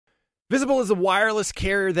Visible is a wireless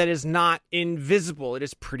carrier that is not invisible. It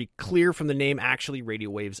is pretty clear from the name. Actually, radio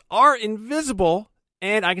waves are invisible,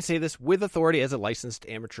 and I can say this with authority as a licensed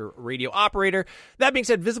amateur radio operator. That being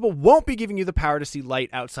said, Visible won't be giving you the power to see light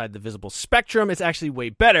outside the visible spectrum. It's actually way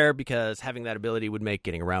better because having that ability would make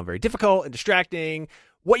getting around very difficult and distracting.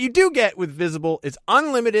 What you do get with Visible is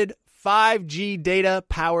unlimited 5G data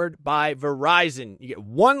powered by Verizon. You get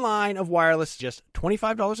one line of wireless, just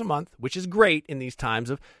 $25 a month, which is great in these times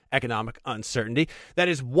of economic uncertainty. That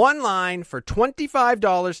is one line for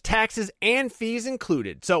 $25, taxes and fees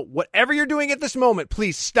included. So whatever you're doing at this moment,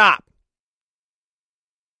 please stop.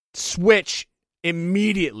 Switch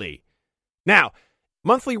immediately. Now,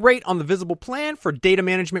 monthly rate on the Visible plan for data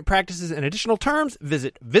management practices and additional terms,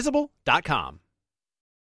 visit visible.com.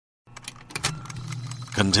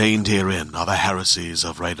 Contained herein are the heresies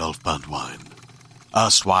of Radolf Burntwine,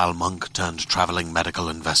 erstwhile monk turned traveling medical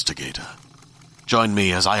investigator. Join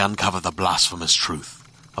me as I uncover the blasphemous truth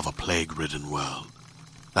of a plague-ridden world,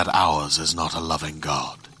 that ours is not a loving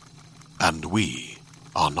God, and we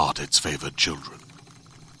are not its favored children.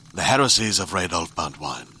 The heresies of Radolf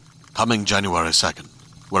Burntwine, coming January 2nd,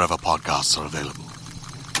 wherever podcasts are available.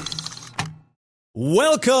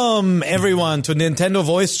 Welcome, everyone, to Nintendo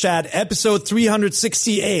Voice Chat, episode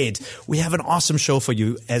 368. We have an awesome show for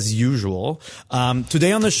you, as usual.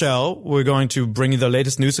 Today on the show, we're going to bring you the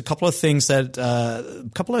latest news, a couple of things that, a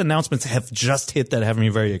couple of announcements have just hit that have me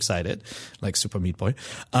very excited, like Super Meat Boy.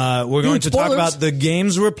 We're going to talk about the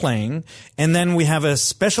games we're playing, and then we have a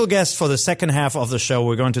special guest for the second half of the show.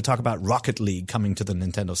 We're going to talk about Rocket League coming to the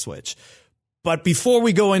Nintendo Switch. But before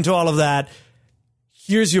we go into all of that,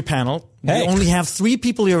 here's your panel. Hey. We only have 3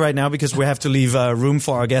 people here right now because we have to leave room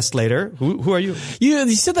for our guest later. Who are you?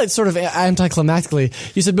 You said that sort of anticlimactically.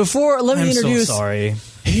 You said before, let me introduce. So sorry.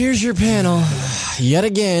 Here's your panel. Yet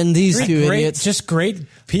again, these two idiots. Just great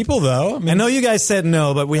people, though. I know you guys said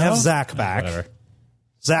no, but we have Zach back. Whatever.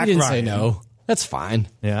 Zach You didn't Ryan. say no. That's fine.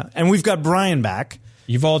 Yeah, and we've got Brian back.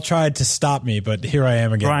 You've all tried to stop me, but here I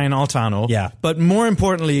am again. Brian Altano. Yeah. But more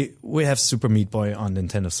importantly, we have Super Meat Boy on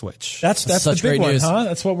Nintendo Switch. That's the such big great one, news. huh?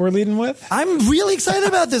 That's what we're leading with? I'm really excited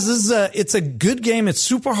about this. This is it's a good game. It's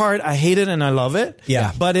super hard. I hate it and I love it.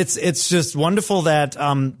 Yeah. But it's just wonderful that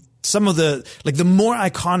some of the more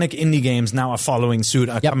iconic indie games now are following suit,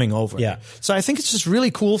 are coming over. Yeah. So I think it's just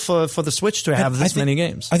really cool for the Switch to have this many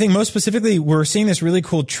games. I think most specifically, we're seeing this really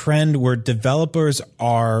cool trend where developers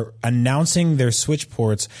are announcing their Switch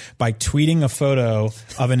ports by tweeting a photo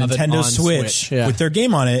of a Nintendo on Switch Switch, yeah. with their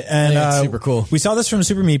game on it. And I think it's super cool. We saw this from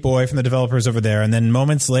Super Meat Boy, from the developers over there. And then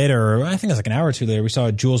moments later, or I think it was like an hour or two later, we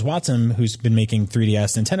saw Jules Watson, who's been making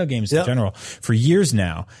 3DS Nintendo games in general for years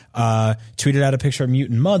now, tweeted out a picture of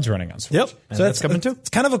Mutant Mudds running on Switch. Yep. So that's coming too. It's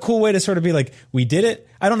kind of a cool way to sort of be like, we did it.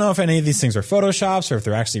 I don't know if any of these things are Photoshops or if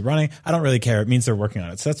they're actually running. I don't really care. It means they're working on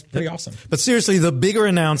it. So that's pretty awesome. But seriously, the bigger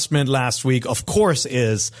announcement last week, of course,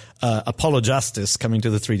 is Apollo Justice coming to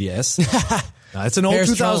the 3DS. It's an old There's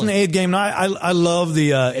 2008 game. I love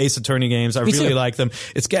the Ace Attorney games. I really too. like them.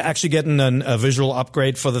 It's actually getting a visual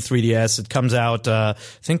upgrade for the 3DS. It comes out, I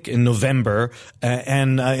think, in November,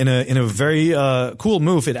 and in a very cool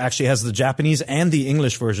move, it actually has the Japanese and the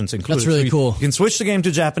English versions included. That's really cool. You can switch the game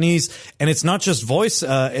to Japanese, and it's not just voice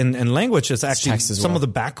and language. It's actually text as some well. of the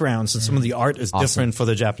backgrounds and some of the art is different for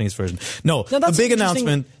the Japanese version. No, Now, the that's big an interesting-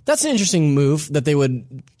 announcement. That's an interesting move that they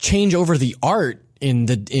would change over the art in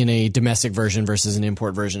a domestic version versus an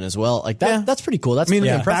import version as well. Like that, Yeah. that's pretty cool. That's I mean,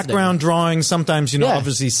 pretty the unprecedented. background drawing, sometimes, Yeah.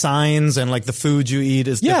 obviously signs and like the food you eat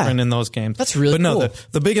is different in those games. That's really But no, cool.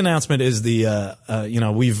 the big announcement is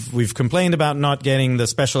we've complained about not getting the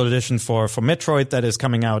special edition for Metroid that is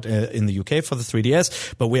coming out in the UK for the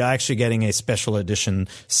 3DS, but we are actually getting a special edition,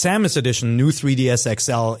 Samus edition, new 3DS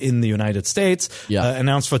XL in the United States,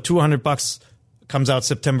 announced for $200. Comes out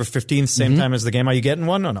September 15th, same time as the game. Are you getting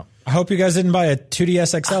one or no? I hope you guys didn't buy a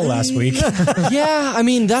 2DS XL last week. Yeah, I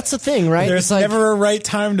mean that's the thing, right? There's It's like, never a right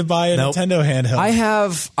time to buy a Nintendo handheld. I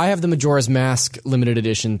have the Majora's Mask limited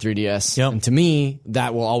edition 3DS, Yep. and to me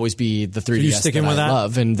that will always be the 3DS sticking that with I that?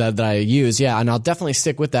 love and that I use. Yeah, and I'll definitely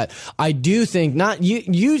stick with that. I do think not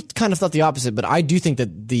you kind of thought the opposite, but I do think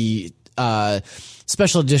that the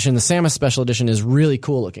special edition, the Samus special edition, is really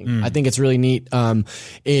cool looking. I think it's really neat.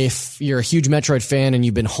 If you're a huge Metroid fan and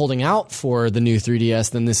you've been holding out for the new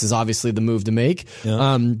 3DS, then this is obviously the move to make.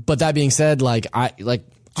 But that being said,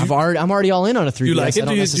 I'm already all in on a 3DS. Do you like it? I don't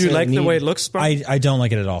Do you necessarily like the need- way it looks? Brian? I don't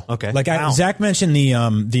like it at all. Okay. Like Wow. Zach mentioned the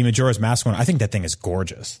Majora's Mask one. I think that thing is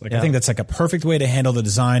gorgeous. Like I think that's like a perfect way to handle the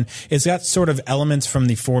design. It's got sort of elements from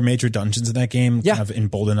the 4 major dungeons in that game, kind of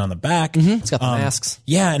emboldened on the back. It's got the masks.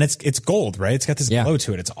 Yeah, and it's gold, right? It's got this glow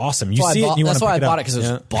to it. It's awesome. You see it, and you want That's to why I pick it bought up. it because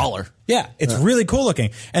it was baller. Yeah, it's really cool looking.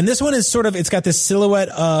 And this one is sort of, it's got this silhouette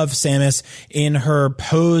of Samus in her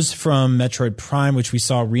pose from Metroid Prime, which we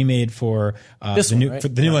saw remade for This the one, new right? for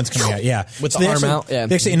the new one's coming out. Yeah. With the they arm actually, out, yeah.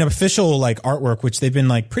 They actually, in official like artwork, which they've been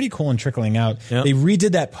like pretty cool and trickling out, they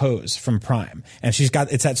redid that pose from Prime. And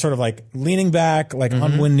it's that sort of like leaning back, like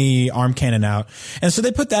unwind knee, arm cannon out. And so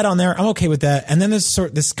they put that on there. I'm okay with that. And then there's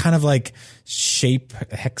this kind of like shape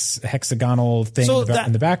hexagonal thing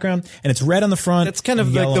in the background, and it's red on the front. It's kind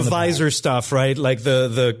of like the visor stuff, right? Like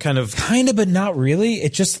the kind of but not really.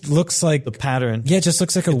 It just looks like the pattern. Yeah, it just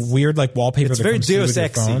looks like a weird like wallpaper. It's very Deus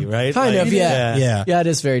Ex-y, right? Kind of, yeah. Yeah. It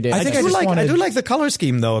is very Deus. I do like the color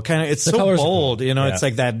scheme though. Kind of, it's so bold. You know, it's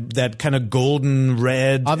like that kind of golden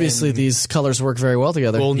red. Obviously, these colors work very well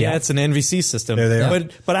together. Golden, yeah, it's an NVC system. There they are.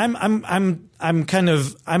 But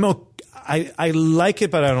I like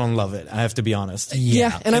it, but I don't love it. I have to be honest.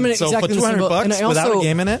 Yeah, and I'm so exactly for $200 without a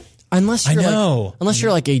game in it. Unless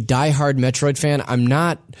you're like a diehard Metroid fan, I'm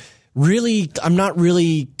not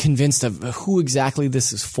really convinced of who exactly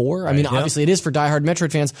this is for. I mean, obviously it is for diehard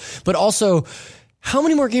Metroid fans, but also, how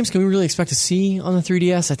many more games can we really expect to see on the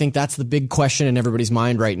 3DS? I think that's the big question in everybody's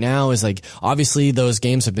mind right now is like, obviously those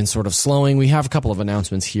games have been sort of slowing. We have a couple of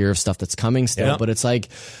announcements here of stuff that's coming still, but it's like,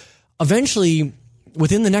 eventually,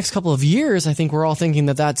 within the next couple of years, I think we're all thinking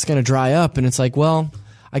that that's going to dry up. And it's like, well,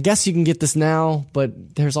 I guess you can get this now,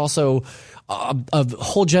 but there's also a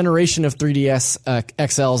whole generation of 3DS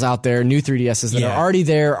XLs out there, new 3DSs that are already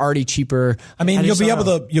there, already cheaper. I mean, you'll be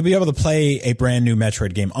able to play a brand new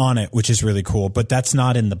Metroid game on it, which is really cool, but that's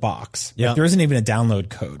not in the box. Yeah. Like, there isn't even a download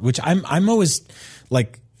code, which I'm always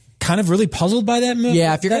like kind of really puzzled by that move.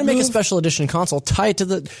 Yeah, if you're going to make a special edition console, tie it to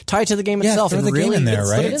the game itself. Throw and the really game in there,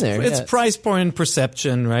 right? Put it in there. It's price point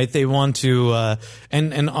perception, right? They want to,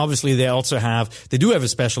 and obviously they do have a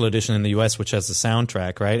special edition in the US which has the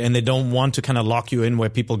soundtrack, right? And they don't want to kind of lock you in where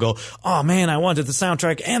people go, oh man, I wanted the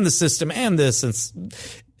soundtrack and the system and this. And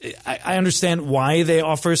I understand why they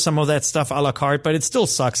offer some of that stuff a la carte, but it still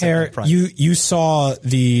sucks. You saw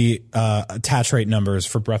the attach rate numbers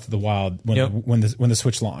for Breath of the Wild when the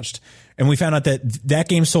Switch launched, and we found out that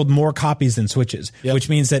game sold more copies than Switches, which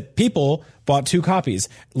means that people bought 2 copies,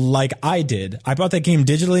 like I did. I bought that game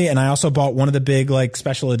digitally, and I also bought one of the big like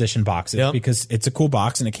special edition boxes because it's a cool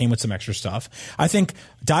box and it came with some extra stuff. I think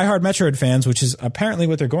diehard Metroid fans, which is apparently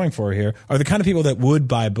what they're going for here, are the kind of people that would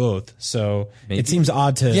buy both. So it seems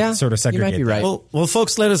odd to sort of segregate. You might be right. Well,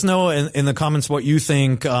 folks, let us know in the comments what you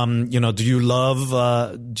think. Do you love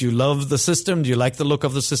the system? Do you like the look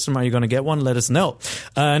of the system? Are you going to get one? Let us know.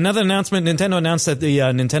 Another announcement: Nintendo announced that the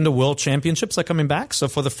Nintendo World Championships are coming back. So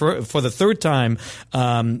for the third time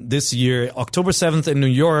this year, October 7th in New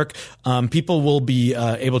York, people will be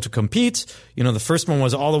able to compete. You know, the first one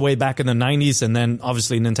was all the way back in the 90s, and then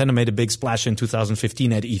obviously Nintendo made a big splash in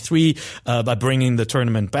 2015 at E3 by bringing the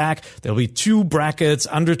tournament back. There'll be 2 brackets: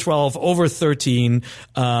 under 12, over 13. Which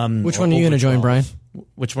one are you going to join, Brian?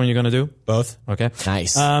 Which one are you going to do? Both. Okay.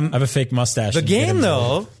 Nice. I have a fake mustache. The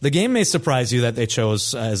game may surprise you that they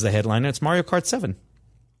chose as the headliner. It's Mario Kart 7.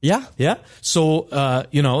 Yeah. Yeah. So,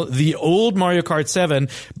 the old Mario Kart 7,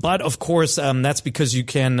 but of course, that's because you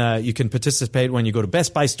can participate when you go to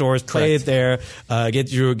Best Buy stores, play it there,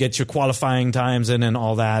 get your qualifying times in and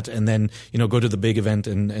all that, and then, go to the big event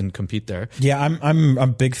and compete there. Yeah, I'm a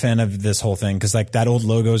big fan of this whole thing because like that old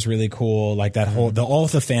logo is really cool. Like that all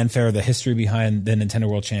the fanfare, the history behind the Nintendo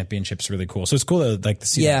World Championship is really cool. So it's cool to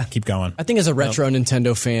see that keep going. I think as a retro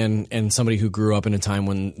Nintendo fan and somebody who grew up in a time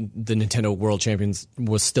when the Nintendo World Champions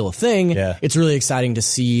was still a thing, it's really exciting to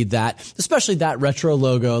see that, especially that retro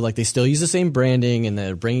logo. Like they still use the same branding and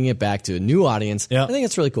they're bringing it back to a new audience. I think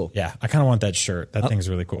it's really cool. Yeah, I kind of want that shirt. That thing's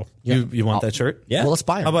really cool. You want that shirt? Yeah. Well, let's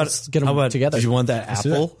buy it. Let's get them together. Do you want that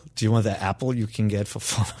apple? Do you want that apple you can get for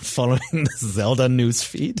following the Zelda news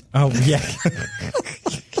feed? Oh, yeah.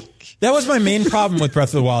 That was my main problem with Breath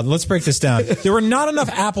of the Wild. Let's break this down. There were not enough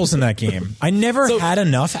apples in that game. I never had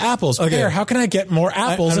enough apples. Okay. How can I get more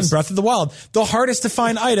apples in Breath of the Wild? The hardest to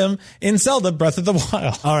find item in Zelda Breath of the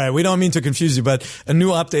Wild. All right, we don't mean to confuse you, but a new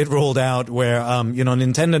update rolled out where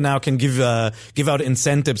Nintendo now can give out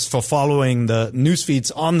incentives for following the news feeds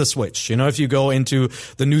on the Switch. If you go into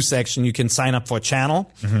the news section, you can sign up for a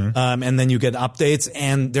channel, and then you get updates,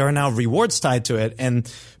 and there are now rewards tied to it.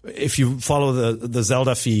 And if you follow the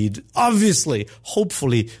Zelda feed, obviously,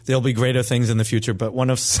 hopefully, there'll be greater things in the future. But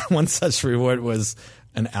one such reward was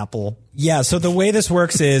an apple. Yeah, so the way this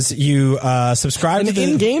works is you subscribe to the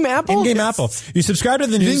in-game apple? In-game apple. You subscribe to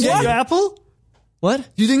the news. You didn't get your apple? What?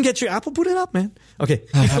 You didn't get your Apple booted up, man. Okay,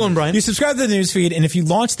 keep going, Brian. You subscribe to the newsfeed, and if you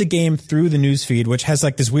launch the game through the newsfeed, which has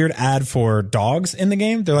like this weird ad for dogs in the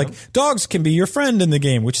game, they're like, dogs can be your friend in the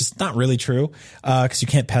game, which is not really true because you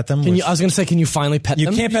can't pet them. I was going to say, can you finally pet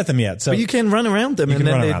them? You can't pet them yet. So But you can run around them, and can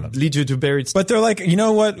then run they around them. lead you to buried stuff. But they're like, you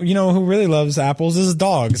know what? You know who really loves apples is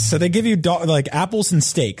dogs. So they give you like apples and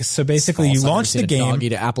steaks. So basically, you False. I've never launch seen the a game. dog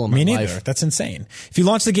eat an apple in Me my neither. life. That's insane. If you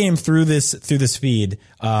launch the game through this feed,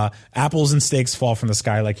 apples and steaks fall from the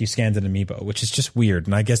sky like you scanned an amiibo, which is just weird.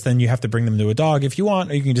 And I guess then you have to bring them to a dog if you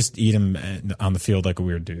want, or you can just eat them on the field like a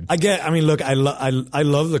weird dude. I mean, look, I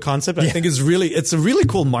love the concept. I think it's a really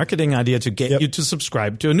cool marketing idea to get you to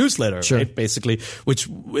subscribe to a newsletter, right? Basically, which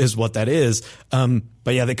is what that is.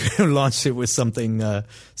 But yeah, they could have launched it with something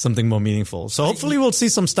more meaningful. So hopefully we'll see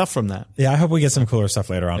some stuff from that. Yeah, I hope we get some cooler stuff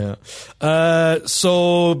later on. Yeah.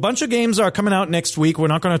 So a bunch of games are coming out next week. We're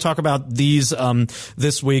not going to talk about these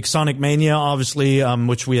this week. Sonic Mania, obviously,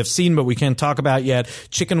 which we have seen, but we can't talk about yet.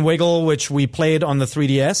 Chicken Wiggle, which we played on the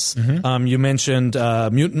 3DS. You mentioned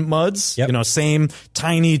Mutant Muds. Yep. You know, same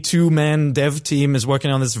tiny 2-man dev team is working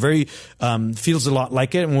on this. Very feels a lot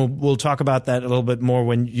like it, and we'll talk about that a little bit more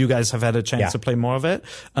when you guys have had a chance to play more of it.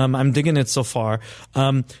 I'm digging it so far.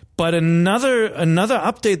 But another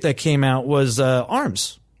update that came out was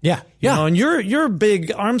ARMS. Yeah. You know, and you're a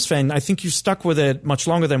big ARMS fan. I think you've stuck with it much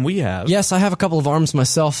longer than we have. Yes, I have a couple of arms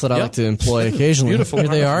myself that I like to employ occasionally. Beautiful. Here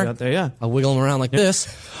they arms are. out there, yeah. I'll wiggle them around like this.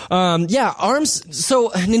 ARMS. So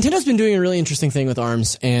Nintendo's been doing a really interesting thing with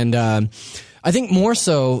ARMS, and I think more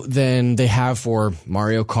so than they have for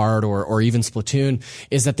Mario Kart or even Splatoon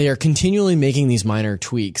is that they are continually making these minor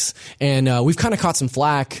tweaks. And we've kind of caught some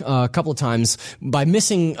flack a couple of times by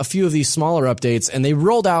missing a few of these smaller updates, and they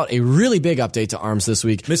rolled out a really big update to ARMS this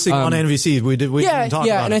week. Missing on NVC. We didn't talk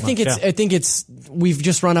about and it I think it's we've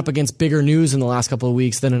just run up against bigger news in the last couple of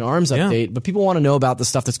weeks than an ARMS update, but people want to know about the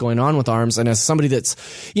stuff that's going on with ARMS. And as somebody that's,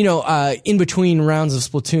 in between rounds of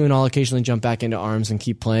Splatoon, I'll occasionally jump back into ARMS and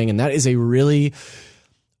keep playing. And that is a really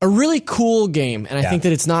cool game. And I think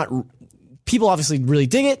that it's not, people obviously really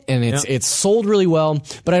dig it, and it's sold really well,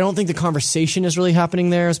 but I don't think the conversation is really happening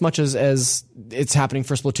there as much as it's happening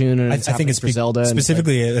for Splatoon, and it's happening for Zelda.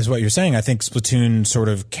 Specifically, as what you're saying, I think Splatoon sort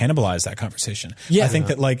of cannibalized that conversation. Yeah. I think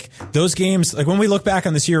that like those games, like when we look back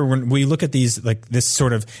on this year, when we look at these, like this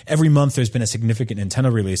sort of every month there's been a significant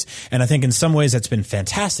Nintendo release. And I think in some ways that's been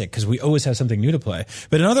fantastic because we always have something new to play.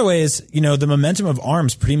 But in other ways, the momentum of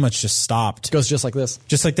ARMS pretty much just stopped. It goes just like this.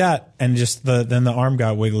 Just like that. And just then the arm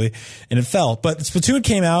got wiggly and it fell. But Splatoon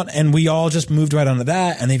came out and we all just moved right onto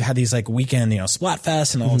that. And they've had these like weekend,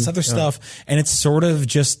 Splatfest and all this other stuff. And it's sort of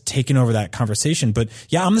just taken over that conversation. But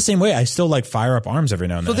yeah, I'm the same way. I still like fire up ARMS every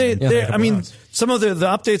now and then. So some of the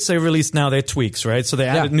updates they released now, they're tweaks, right? So they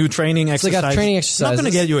added new training exercises. So they got training It's exercises. not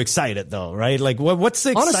going to get you excited though, right? Like what's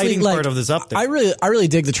the exciting part of this update? I really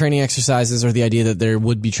dig the training exercises, or the idea that there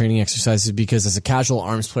would be training exercises, because as a casual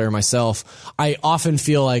ARMS player myself, I often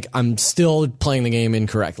feel like I'm still playing the game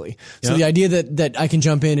incorrectly. So the idea that I can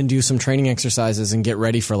jump in and do some training exercises and get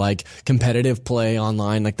ready for like competitive play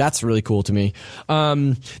online, like that's really cool to me.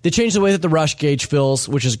 They changed the way that the rush gauge fills,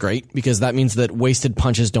 which is great because that means that wasted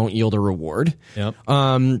punches don't yield a reward. Yep.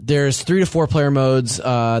 There's 3 to 4 player modes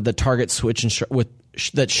that target switch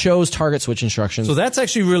that shows target switch instructions. So that's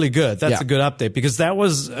actually really good. That's a good update, because that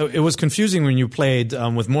was it was confusing when you played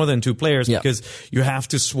with more than 2 players because you have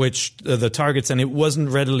to switch the targets, and it wasn't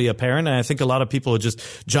readily apparent. And I think a lot of people who just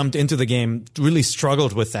jumped into the game really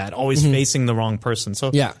struggled with that, always facing the wrong person.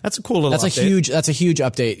 So that's a cool little update. That's a huge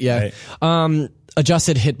update. Yeah. Right.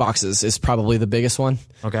 Adjusted hitboxes is probably the biggest one.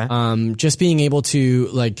 Okay. Just being able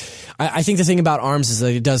to I think the thing about ARMS is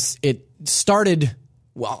that it started.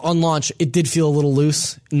 Well, on launch, it did feel a little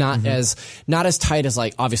loose, not as tight as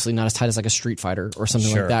obviously not as tight as like a Street Fighter or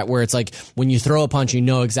something like that, where it's like when you throw a punch, you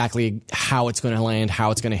know exactly how it's going to land,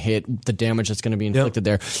 how it's going to hit, the damage that's going to be inflicted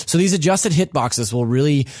there. So these adjusted hitboxes will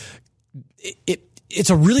really, it's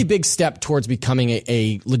a really big step towards becoming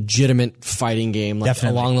a legitimate fighting game,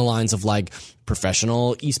 along the lines of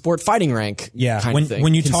professional esport fighting rank. Kind of thing.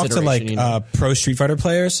 When you talk to pro Street Fighter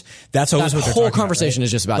players, that's always what they're talking about. The whole conversation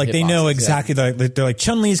is just about they know exactly. They're like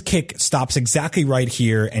Chun-Li's kick stops exactly right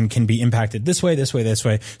here and can be impacted this way, this way, this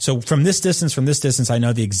way. So from this distance, I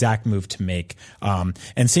know the exact move to make.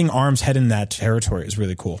 And seeing ARMS head in that territory is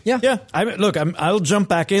really cool. Yeah. I'll jump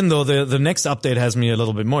back in though. The next update has me a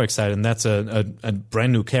little bit more excited, and that's a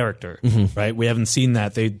brand new character. Right? We haven't seen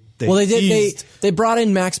that. They brought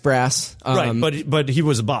in Max Brass, right? But he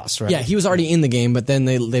was a boss, right? Yeah, he was already in the game, but then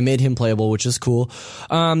they made him playable, which is cool.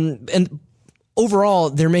 And overall,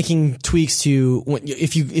 they're making tweaks to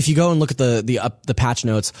if you go and look at the patch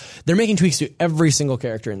notes, they're making tweaks to every single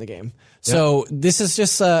character in the game. So this is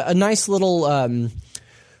just a nice little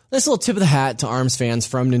tip of the hat to ARMS fans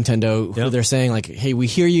from Nintendo, who they're saying like, hey, we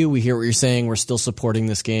hear you, we hear what you're saying, we're still supporting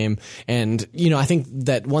this game. And I think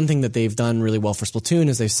that one thing that they've done really well for Splatoon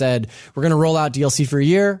is they've said we're going to roll out DLC for a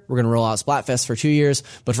year, we're going to roll out Splatfest for 2 years,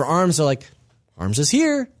 but for ARMS, they're like, ARMS is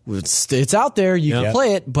here. It's out there. You can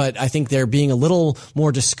play it. But I think they're being a little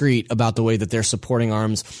more discreet about the way that they're supporting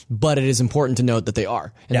ARMS. But it is important to note that they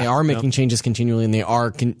are. And they are making changes continually. And they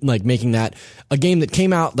are making that a game that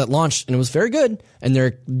came out, that launched, and it was very good. And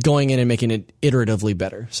they're going in and making it iteratively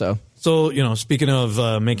better. So, speaking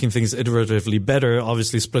of making things iteratively better,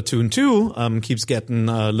 obviously Splatoon 2 keeps getting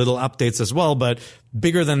little updates as well, but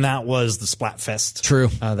bigger than that was the Splatfest. True.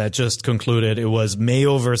 That just concluded. It was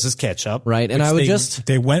Mayo versus Ketchup. Right, and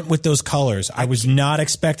they went with those colors. I was not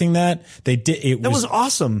expecting that. They did. That was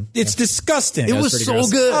awesome. It's disgusting. It was so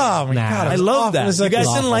good. Oh my God. I love that. You guys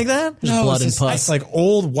didn't like that? Just blood and pus. It's like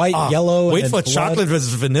old white, yellow. Wait and for blood. chocolate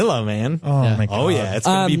versus vanilla, man. Oh my God. Oh yeah, it's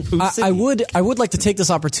gonna be Pooh City. I would like to take this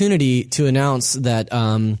opportunity to announce that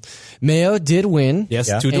Mayo did win. Yes,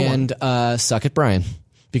 2-1. And suck it, Brian,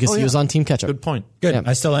 because he was on Team Ketchup. Good point. Good. Yeah.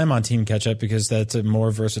 I still am on Team Ketchup because that's a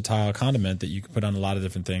more versatile condiment that you can put on a lot of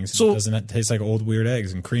different things. So- It doesn't taste like old weird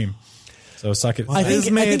eggs and cream. So suck it. I think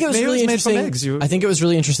it was really interesting. I think it was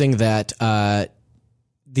really interesting that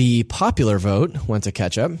the popular vote went to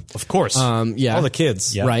Ketchup. Of course. Yeah. All the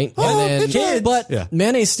kids. Yeah. Right. Oh, and then, good kids. But Yeah.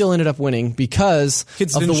 Mayonnaise still ended up winning because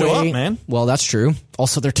Kids of didn't the show way. up, man. Well, that's true.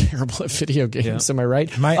 Also, they're terrible at video games. Am I right?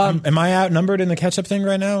 Am I outnumbered in the ketchup thing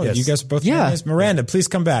right now? Yes. You guys are both. Yeah. Mayonnaise? Miranda, please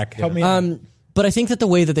come back. Help me out. But I think that the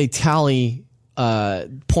way that they tally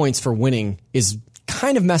points for winning is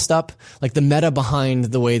kind of messed up. Like the meta behind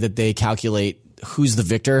the way that they calculate who's the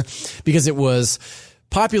victor, because it was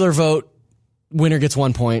popular vote, winner gets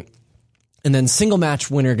 1 point. And then single match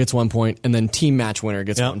winner gets 1 point, and then team match winner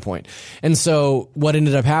gets 1 point. And so what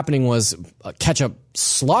ended up happening was Ketchup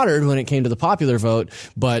slaughtered when it came to the popular vote,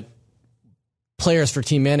 but players for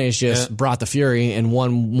Team Mayonnaise just brought the fury and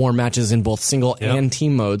won more matches in both single and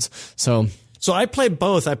team modes. So I played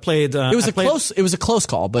both. I played. it was a close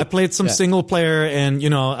call, but I played some single player, and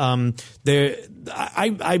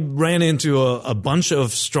I ran into a bunch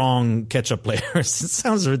of strong Ketchup players. It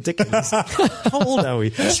sounds ridiculous. How old are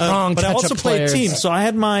we? Strong but I also Ketchup played players. teams. So I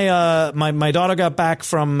had my daughter got back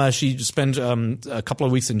from she spent a couple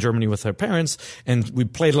of weeks in Germany with her parents, and we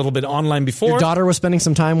played a little bit online before. your daughter was spending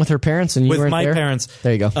some time with her parents, and you with weren't my there? parents.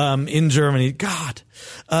 There you go. In Germany. God,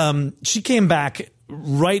 she came back.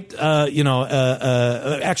 Right,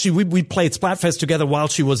 actually, we played Splatfest together while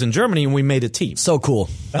she was in Germany, and we made a team. So cool.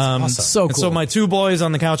 That's awesome. So And cool. so my two boys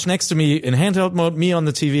on the couch next to me in handheld mode, me on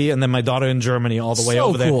the TV, and then my daughter in Germany all the way So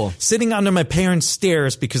over there, cool. sitting under my parents'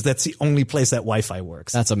 stairs because that's the only place that Wi-Fi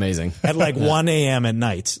works. That's amazing. At like 1 a.m. at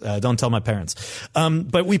night. Don't tell my parents.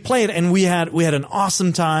 But we played, and we had an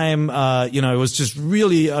awesome time. It was just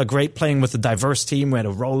really great playing with a diverse team. We had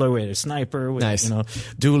a roller, we had a sniper, we Nice. had,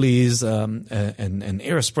 dualies, and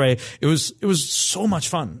aerospray. It was so much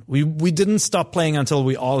fun. We didn't stop playing until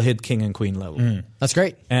we all hit King and Queen level. That's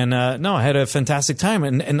great. And I had a fantastic time,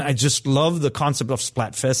 and I just love the concept of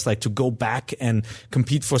Splatfest, like to go back and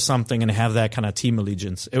compete for something and have that kind of team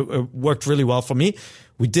allegiance. It worked really well for me.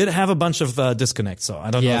 We did have a bunch of disconnects, so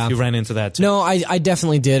I don't know if you ran into that too. No, I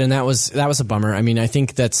definitely did, and that was a bummer. I mean, I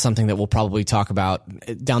think that's something that we'll probably talk about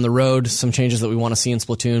down the road, some changes that we want to see in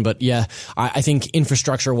Splatoon. But yeah, I think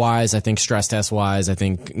infrastructure-wise, I think stress test-wise, I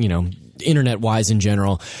think, internet-wise in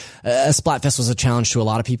general, Splatfest was a challenge to a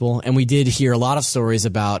lot of people, and we did hear a lot of stories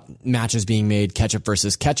about matches being made Ketchup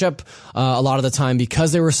versus Ketchup a lot of the time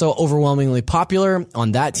because they were so overwhelmingly popular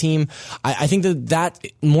on that team. I think that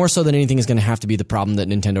more so than anything is going to have to be the problem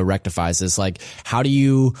that Nintendo rectifies is like, how do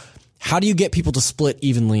you get people to split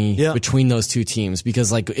evenly between those two teams?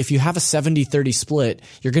 Because like if you have a 70-30 split,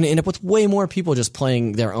 you're going to end up with way more people just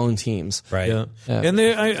playing their own teams. Right. Yeah. And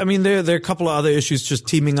there are a couple of other issues. Just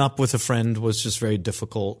teaming up with a friend was just very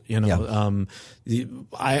difficult. I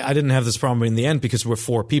didn't have this problem in the end because we're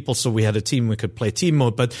 4 people, so we had a team. We could play team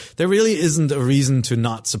mode, but there really isn't a reason to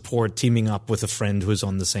not support teaming up with a friend who's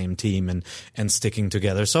on the same team and sticking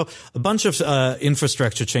together. So a bunch of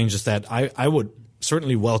infrastructure changes that I would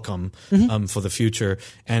certainly welcome for the future,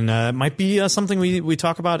 and might be something we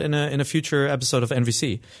talk about in a future episode of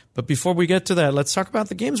NVC. But before we get to that, let's talk about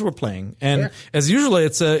the games we're playing. And as usual,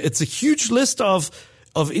 it's a huge list of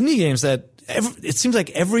indie games that it seems like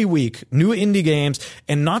every week, new indie games,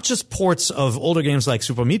 and not just ports of older games like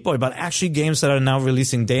Super Meat Boy, but actually games that are now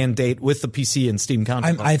releasing day and date with the PC and Steam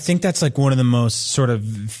counterpart. I think that's like one of the most sort of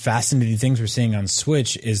fascinating things we're seeing on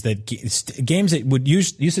Switch is that games that would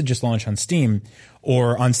used to just launch on Steam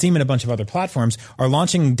or on Steam and a bunch of other platforms are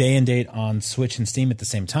launching day and date on Switch and Steam at the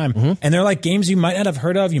same time. And they're like games you might not have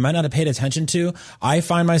heard of, you might not have paid attention to. I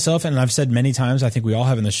find myself, and I've said many times, I think we all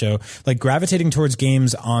have in the show, like gravitating towards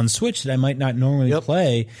games on Switch that I might not normally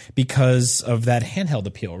play because of that handheld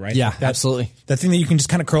appeal, right? Yeah, absolutely. That thing that you can just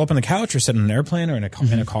kind of curl up on the couch or sit on an airplane or in a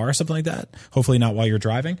car or something like that. Hopefully not while you're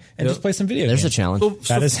driving, and just play some video games. There's a challenge.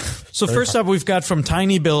 So first up, we've got from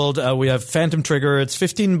Tiny Build, we have Phantom Trigger. It's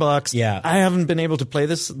 $15. Yeah. I haven't been able to play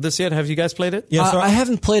this yet. Have you guys played it? Yeah, so I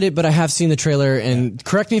haven't played it, but I have seen the trailer, and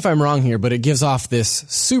correct me if I'm wrong here, but it gives off this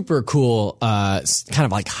super cool, kind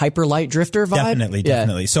of like Hyper Light Drifter vibe.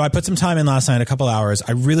 Definitely. So I put some time in last night, a couple hours.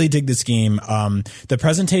 I really dig this game. The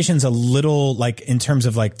presentation's a little like in terms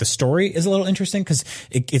of like the story is a little interesting because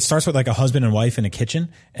it starts with like a husband and wife in a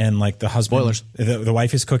kitchen, and like the husband, the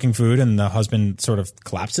wife is cooking food, and the husband sort of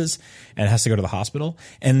collapses and has to go to the hospital.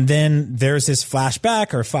 And then there's this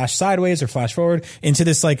flashback or flash sideways or flash forward into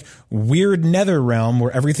this like weird nether realm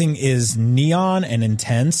where everything is neon and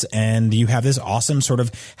intense, and you have this awesome sort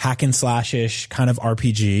of hack and slash-ish kind of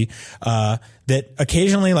RPG that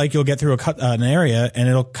occasionally like you'll get through an area and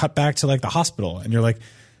it'll cut back to like the hospital, and you're like,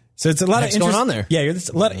 so it's a lot of going on there. Yeah, there's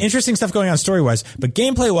a lot of interesting stuff going on story-wise. But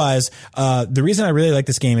gameplay-wise, the reason I really like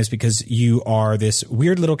this game is because you are this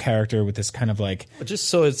weird little character with this kind of like...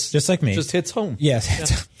 Just like me. Just hits home. Yes.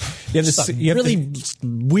 You have this Really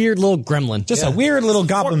weird little gremlin. Just a weird little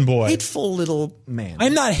goblin boy. Hateful little man.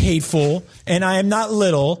 I'm not hateful, and I am not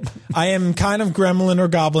little. I am kind of gremlin or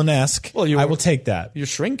goblin-esque. Well, I will take that. You're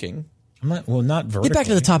shrinking. I'm not, well, not vertically. Get back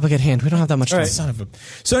to the topic at hand. We don't have that much time. Son of a.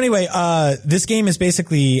 So anyway, this game is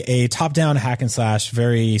basically a top-down hack and slash,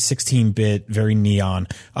 very 16-bit, very neon.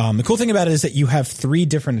 The cool thing about it is that you have 3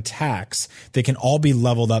 different attacks that can all be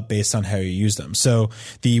leveled up based on how you use them. So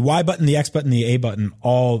the Y button, the X button, the A button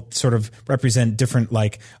all sort of represent different,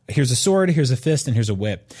 like, here's a sword, here's a fist, and here's a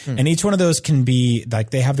whip. And each one of those can be,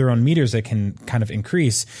 like, they have their own meters that can kind of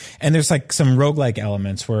increase. And there's like some roguelike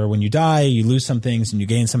elements where when you die, you lose some things and you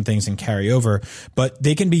gain some things and carry over, but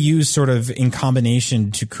they can be used sort of in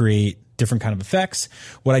combination to create different kind of effects.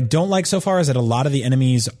 What I don't like so far is that a lot of the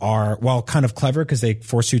enemies are, while kind of clever because they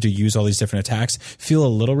force you to use all these different attacks, feel a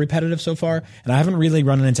little repetitive so far. And I haven't really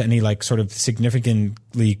run into any like sort of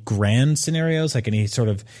significantly grand scenarios, like any sort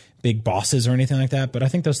of big bosses or anything like that. But I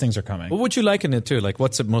think those things are coming. What would you like in it too? Like,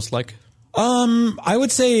 what's it most like? I would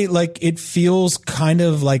say like it feels kind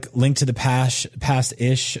of like Link to the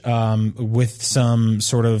Past-ish, with some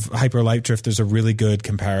sort of Hyper Light Drift. There's a really good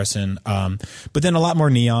comparison. But then a lot more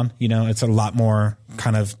neon, you know, it's a lot more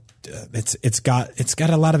kind of, it's got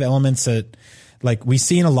a lot of elements that like we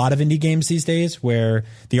see in a lot of indie games these days where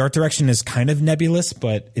the art direction is kind of nebulous,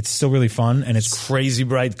 but it's still really fun and it's crazy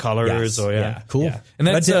bright colors. Yes, Cool. Yeah. And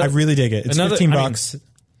that's, I really dig it. It's $15.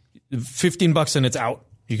 $15 and it's out.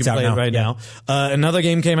 You can play it right yeah. now. Another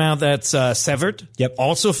game came out that's Severed. Yep.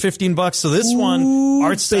 Also $15. So this one,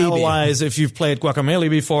 art style wise, if you've played Guacamelee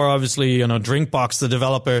before, obviously, you know, Drinkbox, the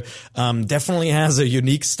developer, definitely has a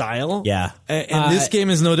unique style. Yeah. And this game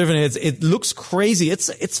is no different. It looks crazy. It's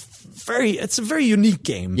a very unique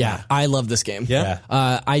game. Yeah, I love this game. Yeah.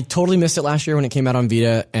 I totally missed it last year when it came out on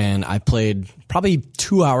Vita, and I played probably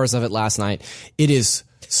 2 hours of it last night. It is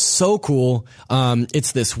so cool.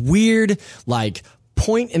 It's this weird, like,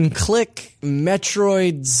 point and click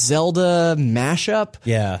Metroid Zelda mashup.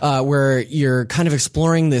 Yeah. Where you're kind of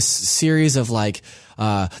exploring this series of like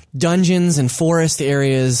dungeons and forest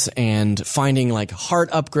areas and finding like heart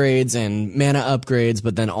upgrades and mana upgrades,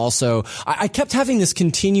 but then also I kept having this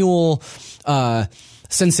continual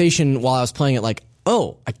sensation while I was playing it, like,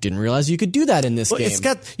 oh, I didn't realize you could do that in this game. It's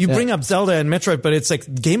got, you bring up Zelda and Metroid, but it's like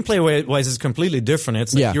gameplay wise is completely different.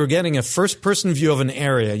 It's like you're getting a first person view of an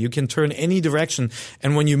area. You can turn any direction.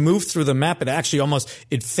 And when you move through the map, it actually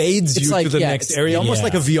it fades you to the next area, almost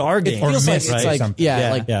like a VR game. It feels like, Myst, it's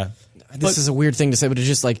right? like, this is a weird thing to say, but it's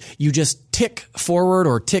just like you just tick forward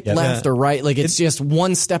or tick left or right. Like it's just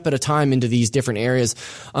one step at a time into these different areas.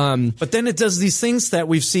 But then it does these things that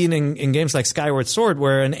we've seen in games like Skyward Sword,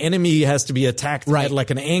 where an enemy has to be attacked at like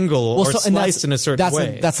an angle or sliced in a certain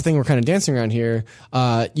way. That's the thing we're kind of dancing around here.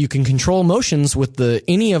 You can control motions with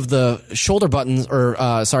any of the shoulder buttons or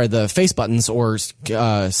the face buttons or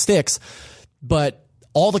sticks, but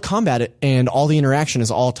all the combat and all the interaction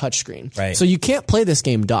is all touchscreen. Right. So you can't play this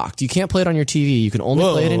game docked. You can't play it on your TV. You can only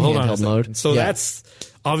play it in handheld mode. So that's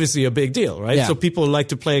obviously a big deal, right? Yeah. So people like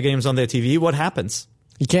to play games on their TV. What happens?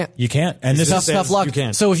 You can't. You can't. And this is Tough luck. You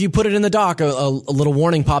can't. So if you put it in the dock, a little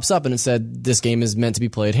warning pops up and it said this game is meant to be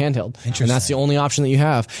played handheld. And that's the only option that you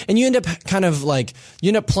have. And you end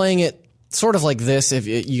up playing it sort of like this. If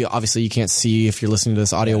you obviously you can't see if you're listening to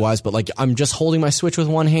this audio wise, but like I'm just holding my Switch with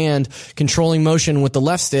one hand, controlling motion with the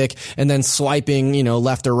left stick, and then swiping,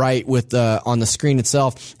 left or right with on the screen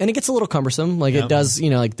itself. And it gets a little cumbersome. Like it does,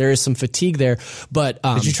 like there is some fatigue there. But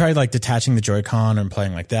did you try like detaching the Joy-Con and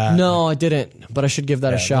playing like that? No, I didn't. But I should give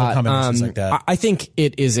that a shot. Combinations like that. I think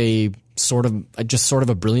it is a sort of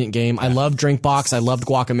a brilliant game. I love Drinkbox. I loved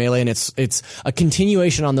Guacamelee, and it's a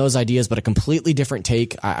continuation on those ideas, but a completely different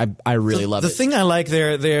take. I really love it. The thing I like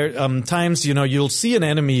there times, you'll see an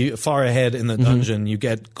enemy far ahead in the dungeon. You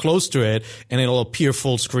get close to it, and it'll appear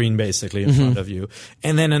full screen basically in front of you.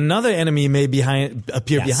 And then another enemy may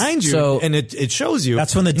appear behind you, So- and it shows you.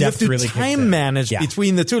 That's when the And you have depth to really kicks time in. manage Yeah.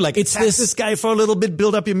 between the two. Like It's attack this- this guy for a little bit,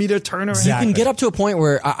 build up your meter, turn around. You can get up to a point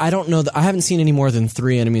where I don't know that I haven't seen any more than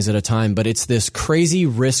 3 enemies at a time, but it's this crazy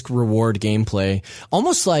risk reward gameplay,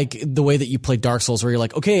 almost like the way that you play Dark Souls, where you're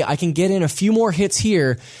like, okay, I can get in a few more hits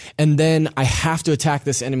here, and then I have to attack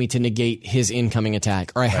this enemy to negate his incoming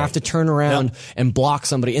attack, or I have to turn around and block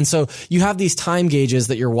somebody. And so you have these time gauges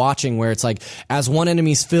that you're watching where it's like, as one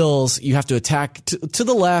enemy fills, you have to attack to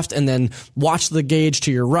the left and then watch the gauge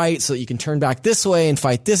to your right so that you can turn back this way and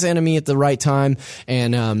fight this enemy at the right time.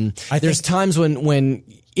 And there's times when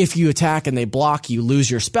if you attack and they block, you lose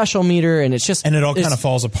your special meter, and it's just And it all kind of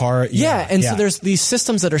falls apart. Yeah, and so there's these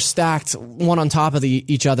systems that are stacked one on top of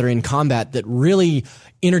each other in combat that really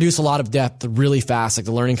introduce a lot of depth really fast. Like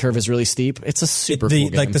the learning curve is really steep. It's a super cool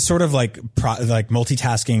game. Like the sort of like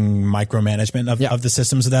multitasking micromanagement of the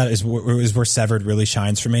systems of that is where Severed really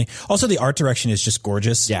shines for me. Also, the art direction is just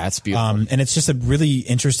gorgeous. Yeah, it's beautiful. And it's just a really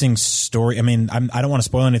interesting story. I mean, I don't want to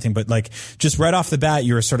spoil anything, but like just right off the bat,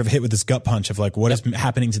 you were sort of hit with this gut punch of like what is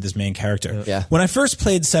happening to this main character. Yeah. When I first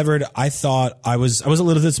played Severed, I thought I was a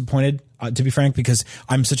little disappointed. To be frank, because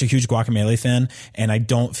I'm such a huge Guacamelee fan, and I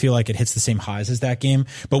don't feel like it hits the same highs as that game.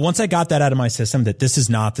 But once I got that out of my system, that this is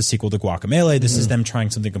not the sequel to Guacamelee, this is them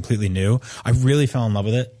trying something completely new, I really fell in love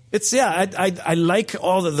with it. It's I like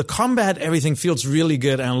all the combat. Everything feels really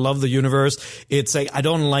good, and I love the universe. It's like I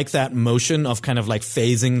don't like that motion of kind of like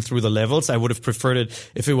phasing through the levels. I would have preferred it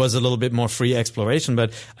if it was a little bit more free exploration,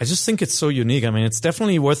 but I just think it's so unique. I mean, it's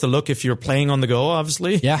definitely worth a look if you're playing on the go.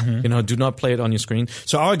 Obviously, Yeah. do not play it on your screen.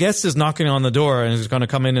 So our guest is knocking on the door, and is going to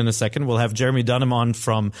come in a second. We'll have Jeremy Dunham on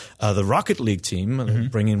from the Rocket League team,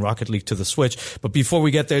 bringing Rocket League to the Switch. But before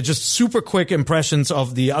we get there, just super quick impressions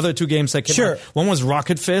of the other two games that came Sure. out. One was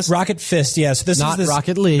Rocket Fist. Rocket Fist, yeah. So this Not is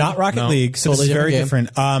Rocket League. Not Rocket No. League. So Totally this is very different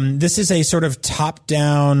different. This is a sort of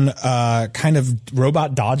top-down kind of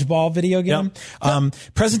robot dodgeball video game.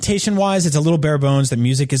 Presentation-wise, it's a little bare bones. The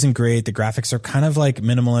music isn't great. The graphics are kind of like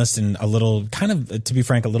minimalist and a little, kind of, to be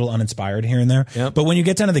frank, a little uninspired here and there. Yep. But when you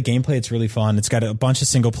get down to the gameplay, it's really fun. It's got a bunch of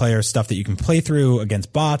single-player stuff that you can play through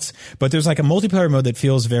against bots. But there's like a multiplayer mode that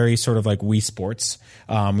feels very sort of like Wii Sports,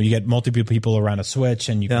 where you get multiple people around a Switch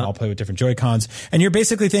and you can all play with different Joy-Cons. And your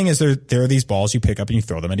basically thing is there are these balls you pick up and you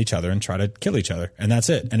throw them at each other and try to kill each other, and that's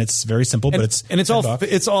it. And it's very simple, but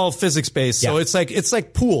it's all physics based. So Yeah. it's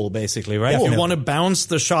like pool basically, right? Definitely. You want to bounce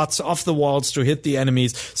the shots off the walls to hit the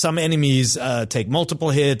enemies. Some enemies take multiple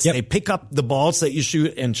hits. Yep. They pick up the balls that you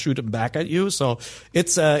shoot and shoot them back at you. So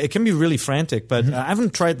it can be really frantic. But I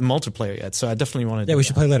haven't tried the multiplayer yet, so I definitely want to. Yeah, we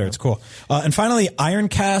should play later. It's cool. And finally,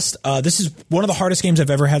 Ironcast. This is one of the hardest games I've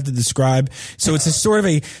ever had to describe. So it's a sort of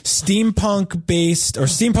a steampunk-based or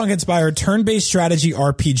steampunk-inspired turn-based strategy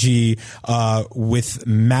RPG with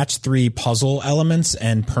match 3 puzzle elements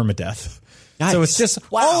and permadeath. Nice. So it's just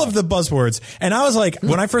all of the buzzwords. And I was like,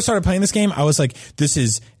 when I first started playing this game, I was like, this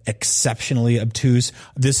is exceptionally obtuse.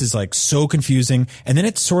 This is like so confusing. And then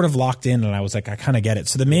it's sort of locked in and I was like, I kind of get it.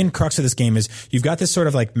 So the main crux of this game is you've got this sort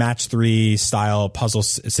of like match 3 style puzzle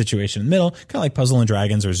situation in the middle, kind of like Puzzle and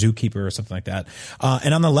Dragons or Zookeeper or something like that.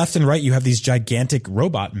 And on the left and right, you have these gigantic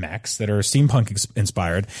robot mechs that are steampunk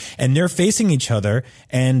inspired, and they're facing each other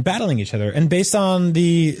and battling each other. And based on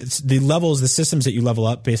the levels, the systems that you level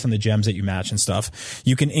up based on the gems that you match and stuff,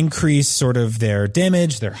 you can increase sort of their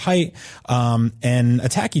damage, their height, and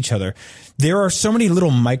attack each other. There are so many little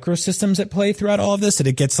microsystems at play throughout all of this that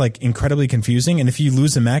it gets like incredibly confusing. And if you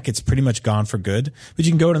lose a mech, it's pretty much gone for good. But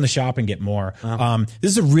you can go to the shop and get more.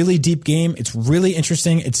 This is a really deep game. It's really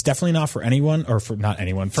interesting. It's definitely not for anyone, or for not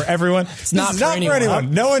anyone, for everyone. It's not for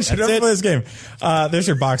anyone. No one should ever play this game. There's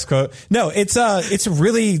your box quote. No, it's a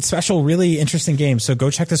really special, really interesting game. So go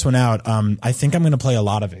check this one out. I think I'm going to play a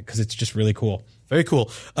lot of it because it's just really cool. Very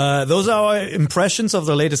cool. Those are our impressions of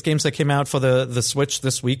the latest games that came out for the Switch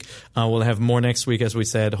this week. We'll have more next week, as we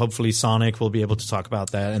said. Hopefully Sonic will be able to talk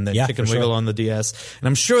about that, and then Chicken Wiggle on the DS. And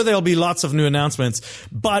I'm sure there'll be lots of new announcements.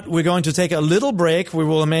 But we're going to take a little break. We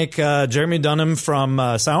will make Jeremy Dunham from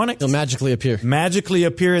Psyonix. He'll magically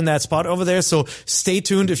appear in that spot over there. So stay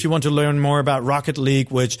tuned if you want to learn more about Rocket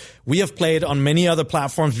League, which we have played on many other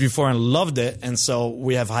platforms before and loved it. And so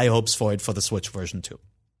we have high hopes for it for the Switch version too.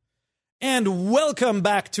 And welcome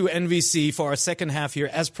back to NVC for our second half here.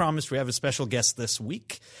 As promised, we have a special guest this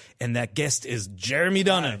week, and that guest is Jeremy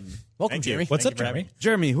Dunham. Welcome, Jeremy. What's up, Jeremy?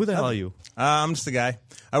 Jeremy, who the hell are you? I'm just a guy.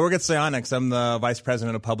 I work at Psyonix. I'm the vice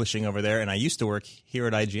president of publishing over there, and I used to work here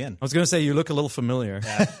at IGN. I was going to say, you look a little familiar.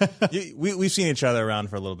 We've seen each other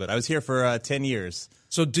around for a little bit. I was here for 10 years.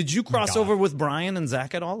 So did you cross over with Brian and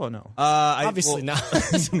Zach at all, or no? Obviously not.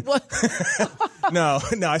 What? No.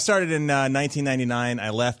 I started in 1999. I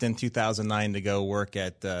left in 2009 to go work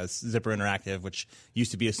at Zipper Interactive, which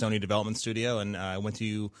used to be a Sony development studio, and I went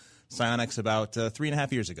to Psyonix about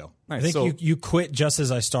 3.5 years ago. I think you quit just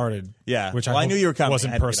as I started. Yeah. Which I knew you were coming.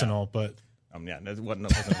 Wasn't personal, but... yeah, that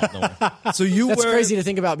wasn't no. So you That's were... crazy to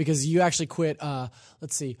think about because you actually quit,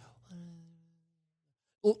 let's see,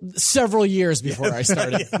 several years before I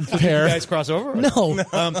started. Did you guys cross over? No.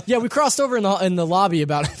 Yeah, we crossed over in the lobby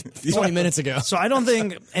about 20 minutes ago. So I don't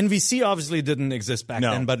think NVC obviously didn't exist back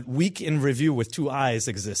No. then, but Week in Review with 2 eyes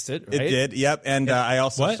existed, right? It did, yep. And I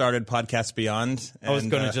also What? started Podcast Beyond. I was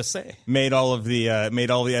and, going to just say. made all the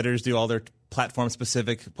editors do all their platform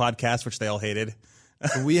specific podcasts, which they all hated.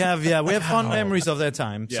 We have fond memories of that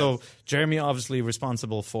time. Yes. So Jeremy obviously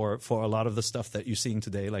responsible for a lot of the stuff that you're seeing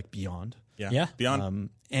today, like Beyond. Yeah. Beyond.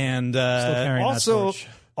 And carrying that torch.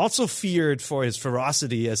 also feared for his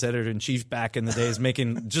ferocity as editor-in-chief back in the days,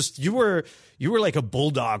 making just you were like a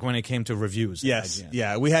bulldog when it came to reviews. Yes,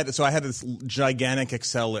 yeah. I had this gigantic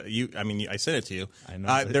Excel. I sent it to you. I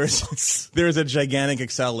know. There's a gigantic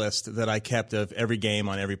Excel list that I kept of every game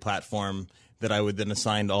on every platform that I would then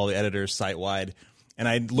assign to all the editors site-wide. And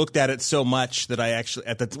I looked at it so much that I actually,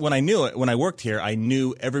 when I worked here, I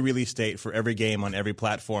knew every release date for every game on every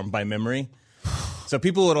platform by memory. So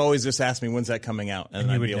people would always just ask me, when's that coming out? And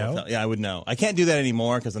you I'd would be able to know? tell. Yeah, I would know. I can't do that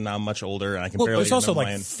anymore because now I'm much older and I can Well, barely there's also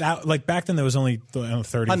remember my own. like back then there was only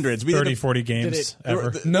 30, Hundreds. 40 games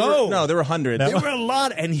ever. There were hundreds. There were a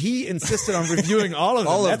lot, and he insisted on reviewing all of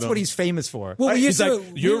them. All of That's them. what he's famous for. Well, we He's used to-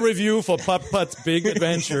 like, your review for Putt Putt's Big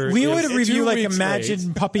Adventure. We is would 2 review like weeks Imagine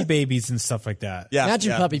late. Puppy Babies and stuff like that. Yeah,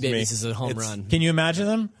 Imagine yeah, Puppy it was me. Babies is a home run. Can you imagine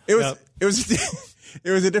them? It was it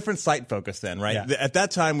was a different site focus then, right? Yeah. At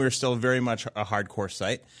that time, we were still very much a hardcore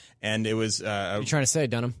site, and it was. What are you trying to say,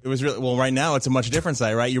 Dunham? It was really well. Right now, it's a much different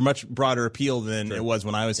site, right? You're much broader appeal than it was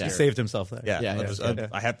when I was here. He saved himself there. Yeah, Yeah.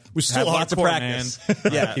 I have. We're still lots of hardcore, practice.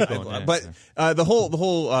 Yeah, Keep going, yeah, but the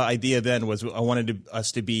whole idea then was I wanted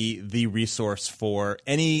us to be the resource for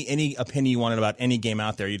any opinion you wanted about any game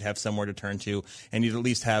out there. You'd have somewhere to turn to, and you'd at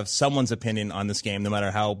least have someone's opinion on this game, no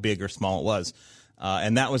matter how big or small it was.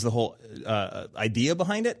 And that was the whole idea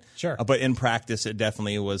behind it. Sure. But in practice, it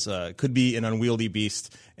definitely was could be an unwieldy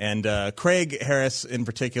beast. And Craig Harris, in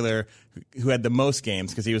particular, who had the most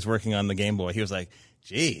games because he was working on the Game Boy, he was like,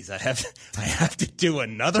 "Geez, I have to do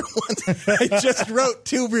another one. I just wrote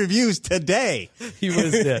 2 reviews today." He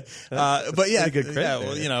was. But yeah, Pretty good credit yeah. there.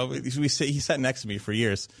 Well, you know, he sat next to me for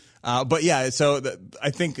years. But yeah, so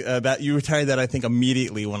I think that you retired that I think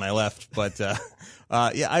immediately when I left, but.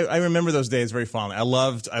 I remember those days very fondly. I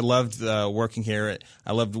loved working here.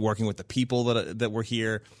 I loved working with the people that were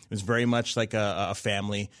here. It was very much like a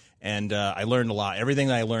family, and I learned a lot. Everything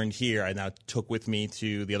that I learned here, I now took with me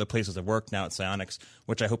to the other places I've worked now at Psyonix,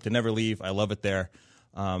 which I hope to never leave. I love it there,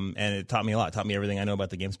 and it taught me a lot. It taught me everything I know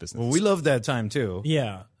about the games business. Well, we loved that time too.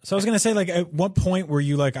 Yeah. So I was going to say, like, at what point were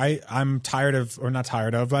you like, I'm tired of, or not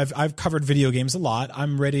tired of, I've covered video games a lot.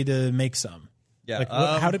 I'm ready to make some. Yeah. Like,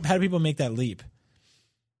 how do people make that leap?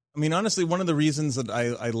 I mean, honestly, one of the reasons that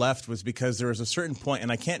I left was because there was a certain point,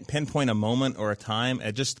 and I can't pinpoint a moment or a time.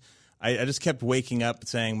 I just kept waking up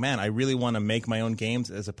saying, man, I really want to make my own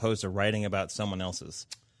games as opposed to writing about someone else's.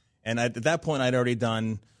 And at that point, I'd already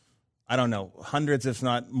done, I don't know, hundreds, if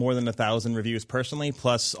not more than 1,000 reviews personally,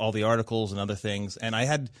 plus all the articles and other things. And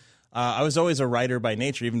I was always a writer by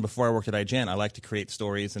nature, even before I worked at IGN. I like to create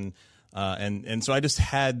stories, and so I just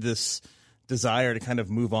had this desire to kind of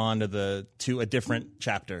move on to a different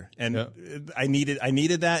chapter, and I needed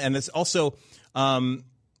that, and it's also, I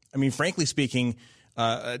mean, frankly speaking,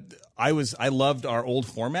 I loved our old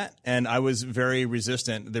format, and I was very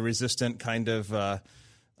resistant. The resistant kind of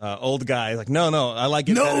old guy. Like, no, I like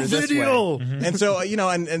it better this video. way. And so,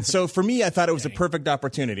 and so for me, I thought it was a perfect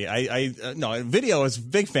opportunity. No, video I was a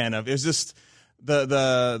big fan of. It was just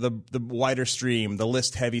the wider stream, the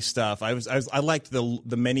list heavy stuff. I liked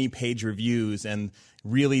the many page reviews and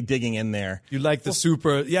really digging in there. You like the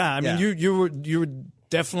super, yeah. I mean, Yeah. you were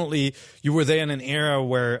definitely, you were there in an era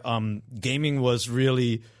where gaming was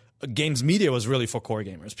really. Games media was really for core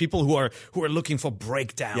gamers, people who are looking for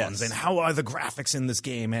breakdowns Yes. and how are the graphics in this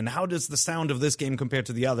game and how does the sound of this game compare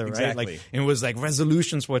to the other, Exactly. right? Like it was like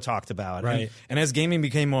resolutions were talked about, Right. And as gaming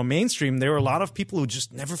became more mainstream, there were a lot of people who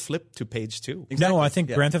just never flipped to page 2. No, I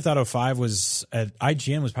think Grand Theft Auto 5 was at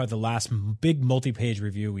IGN was probably the last big multi-page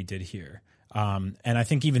review we did here. And I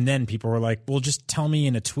think even then people were like, well, just tell me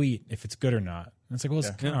in a tweet if it's good or not. And it's like, well, it's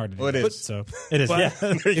kind of hard to do. Well, it that. is. So it is.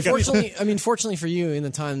 Yeah. Fortunately for you, in the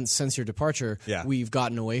time since your departure, Yeah. we've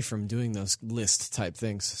gotten away from doing those list type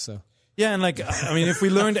things. So Yeah, and like, I mean, if we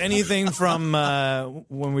learned anything from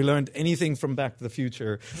when we learned anything from Back to the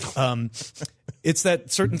Future, it's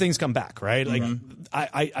that certain things come back, right? Like,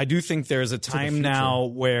 I do think there's a time now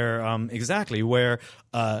where, where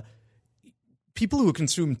people who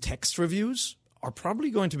consume text reviews are probably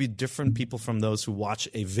going to be different people from those who watch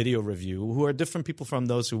a video review, who are different people from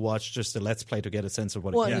those who watch just a Let's Play to get a sense of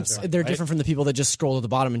what well, it and is. they're different from the people that just scroll to the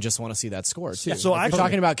bottom and just want to see that score too. So Like, actually- we're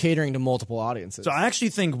talking about catering to multiple audiences. So I actually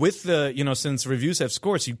think with the, since reviews have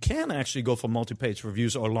scores, you can actually go for multi-page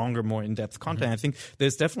reviews or longer, more in-depth content. I think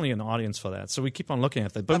there's definitely an audience for that. So we keep on looking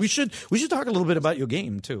at that. But we should talk a little bit about your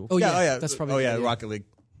game too. oh yeah, That's probably. Oh a yeah, good idea. Rocket League.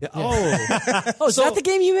 Yeah. Oh. Oh, is that the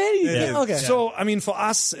game you made? Yeah. Okay. So, I mean, for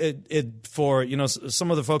us, for some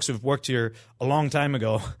of the folks who've worked here a long time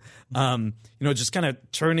ago, just kind of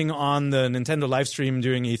turning on the Nintendo live stream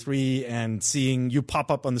during E3 and seeing you pop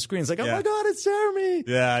up on the screen, it's like, oh Yeah. my God, it's Jeremy.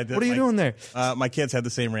 Yeah, I did. What are you doing there? My kids had the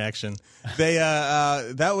same reaction. They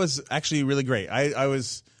that was actually really great. I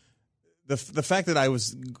was the fact that I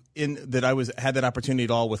had that opportunity at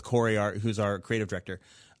all with Corey, who's our creative director.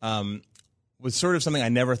 Was sort of something I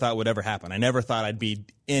never thought would ever happen. I never thought I'd be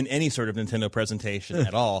in any sort of Nintendo presentation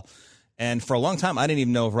at all. And for a long time, I didn't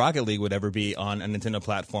even know if Rocket League would ever be on a Nintendo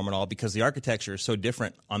platform at all because the architecture is so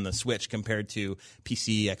different on the Switch compared to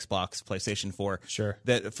PC, Xbox, PlayStation 4. Sure.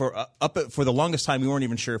 That for the longest time, we weren't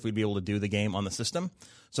even sure if we'd be able to do the game on the system.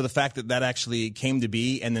 So the fact that actually came to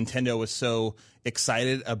be and Nintendo was so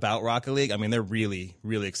excited about Rocket League, I mean, they're really,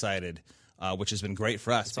 really excited, which has been great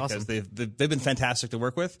for us because they've been fantastic to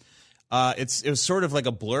work with. It was sort of like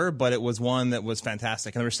a blur, but it was one that was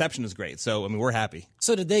fantastic, and the reception is great. So, I mean, we're happy.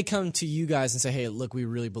 So did they come to you guys and say, hey, look, we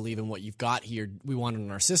really believe in what you've got here. We want it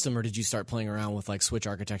in our system. Or did you start playing around with like Switch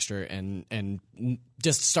architecture and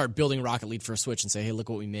just start building Rocket League for a Switch and say, hey, look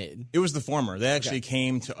what we made? It was the former. They actually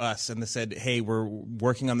came to us and they said, hey, we're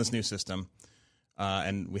working on this new system.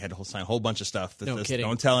 And we had to sign a whole bunch of stuff that says, kidding.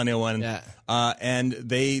 don't tell anyone. Yeah. And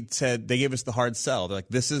they gave us the hard sell. They're like,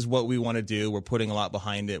 this is what we want to do. We're putting a lot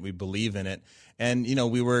behind it. We believe in it. And,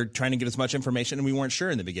 we were trying to get as much information and we weren't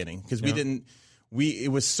sure in the beginning because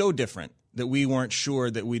it was so different that we weren't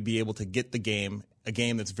sure that we'd be able to get a game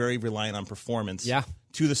that's very reliant on performance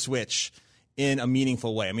to the Switch in a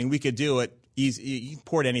meaningful way. I mean, we could do it. You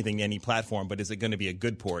port anything to any platform, but is it going to be a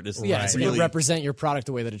good port? It's going to represent your product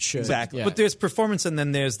the way that it should. Exactly. Yeah. But there's performance and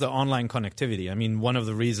then there's the online connectivity. I mean, one of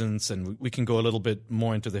the reasons, and we can go a little bit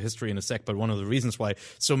more into the history in a sec, but one of the reasons why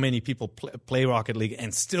so many people play Rocket League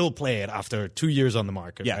and still play it after 2 years on the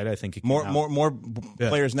market, right? I think it more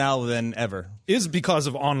players now than ever is because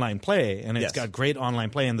of online play, and it's Yes. got great online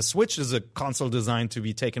play. And the Switch is a console designed to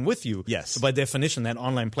be taken with you. Yes. So by definition, that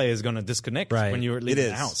online play is going to disconnect when you're leaving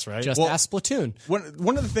the house, right? Just ask Splatoon.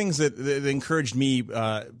 One of the things that encouraged me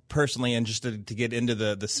personally, and just to get into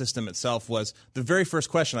the system itself, was the very first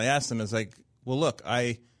question I asked them is like, well, look,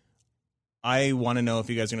 I want to know if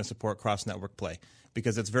you guys are going to support cross-network play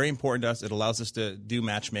because it's very important to us. It allows us to do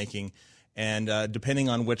matchmaking, and depending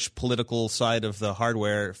on which political side of the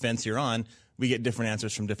hardware fence you're on, we get different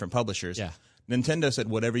answers from different publishers. Yeah. Nintendo said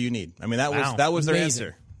whatever you need. I mean, that was their Amazing.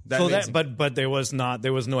 answer. But there was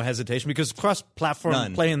no hesitation because cross-platform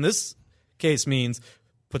None. play in this case means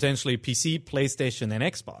potentially PC, PlayStation, and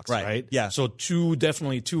Xbox, right? Yeah. So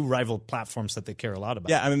definitely two rival platforms that they care a lot about.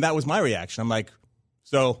 Yeah, I mean, that was my reaction. I'm like,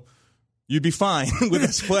 so you'd be fine with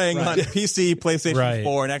us playing on PC, PlayStation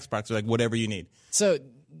 4, and Xbox. They're like, whatever you need. So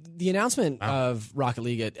the announcement of Rocket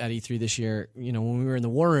League at E3 this year, when we were in the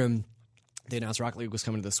War Room, they announced Rocket League was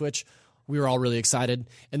coming to the Switch. We were all really excited.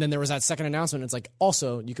 And then there was that second announcement. It's like,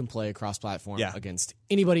 also, you can play cross-platform against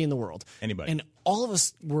anybody in the world. Anybody. And all of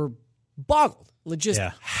us were boggled.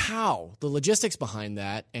 How? The logistics behind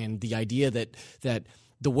that and the idea that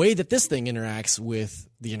the way that this thing interacts with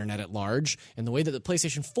the internet at large and the way that the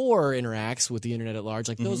PlayStation 4 interacts with the internet at large,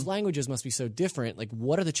 like those languages must be so different. Like,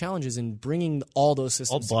 what are the challenges in bringing all those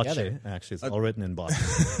systems together? Actually, it's all written in Botch.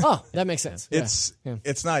 Oh, that makes sense.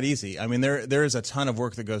 It's not easy. I mean, there is a ton of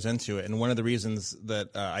work that goes into it, and one of the reasons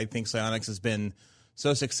that I think Psyonix has been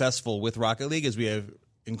so successful with Rocket League is we have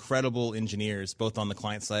incredible engineers both on the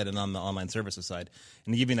client side and on the online services side.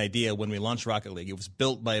 And to give you an idea, when we launched Rocket League, it was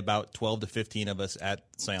built by about 12 to 15 of us at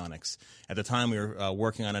Psyonix. At the time, we were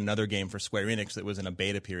working on another game for Square Enix that was in a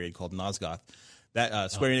beta period called Nosgoth.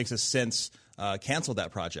 That Square Enix has since canceled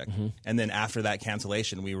that project. And then after that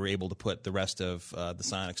cancellation, we were able to put the rest of the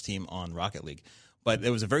Psyonix team on Rocket League. But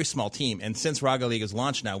it was a very small team. And since Rocket League has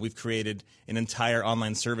launched now, we've created an entire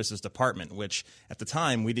online services department, which at the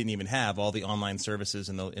time we didn't even have. All the online services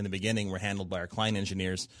in the beginning were handled by our client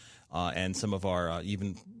engineers and some of our,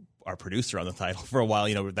 even our producer on the title for a while.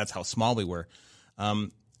 You know, that's how small we were.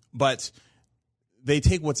 But they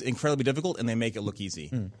take what's incredibly difficult and they make it look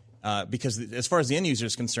easy. Because as far as the end user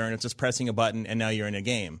is concerned, it's just pressing a button and now you're in a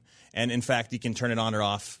game. And in fact, you can turn it on or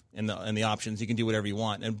off in the options. You can do whatever you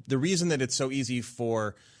want. And the reason that it's so easy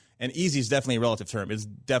and easy is definitely a relative term. It's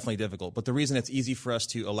definitely difficult. But the reason it's easy for us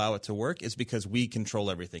to allow it to work is because we control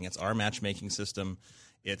everything. It's our matchmaking system.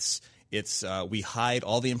 We hide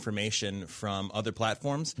all the information from other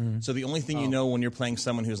platforms. So the only thing you know when you're playing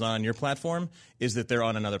someone who's not on your platform is that they're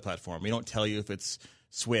on another platform. We don't tell you if it's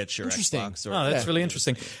Switch or Xbox. Oh, that's really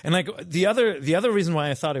interesting. And like the other reason why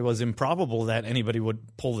I thought it was improbable that anybody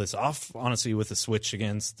would pull this off, honestly, with the Switch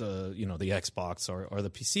against the Xbox or the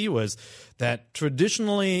PC was that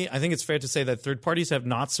traditionally, I think it's fair to say that third parties have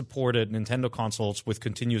not supported Nintendo consoles with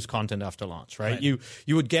continuous content after launch, right? You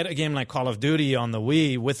would get a game like Call of Duty on the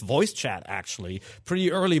Wii with voice chat actually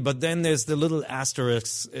pretty early, but then there's the little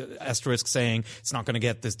asterisk saying it's not going to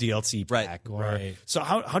get this DLC pack. Right. So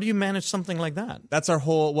how do you manage something like that? That's our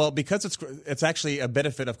because it's actually a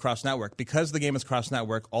benefit of cross-network. Because the game is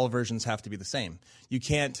cross-network, all versions have to be the same. You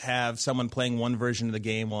can't have someone playing one version of the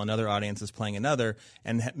game while another audience is playing another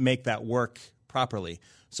and make that work properly.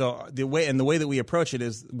 So the way that we approach it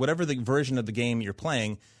is whatever the version of the game you're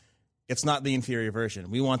playing, it's not the inferior version.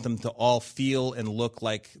 We want them to all feel and look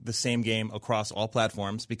like the same game across all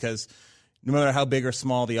platforms because no matter how big or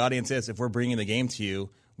small the audience is, if we're bringing the game to you,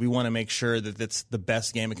 we want to make sure that it's the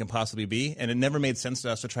best game it can possibly be. And it never made sense to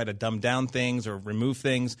us to try to dumb down things or remove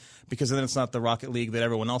things because then it's not the Rocket League that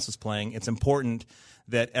everyone else is playing. It's important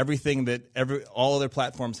that everything that all other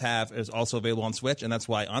platforms have is also available on Switch. And that's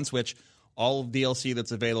why on Switch, all DLC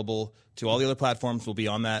that's available to all the other platforms will be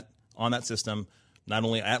on that system, not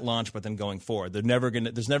only at launch, but then going forward. There's never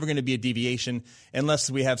going to be a deviation unless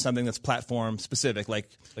we have something that's platform specific, like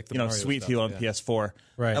Sweet View on PS4.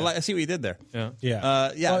 Right. I see what you did there.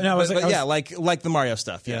 Yeah. Like the Mario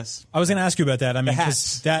stuff. Yes. I was going to ask you about that. I mean,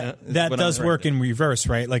 because that does work in reverse,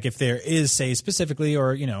 right? Like if there is, say, specifically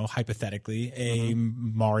or hypothetically, a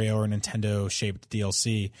Mario or Nintendo shaped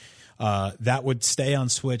DLC. That would stay on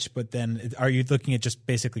Switch, but then are you looking at just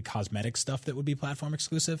basically cosmetic stuff that would be platform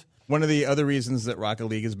exclusive? One of the other reasons that Rocket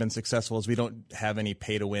League has been successful is we don't have any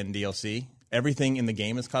pay-to-win DLC. Everything in the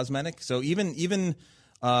game is cosmetic. So even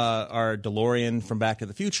our DeLorean from Back to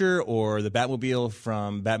the Future or the Batmobile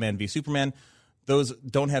from Batman v Superman, those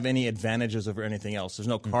don't have any advantages over anything else. There's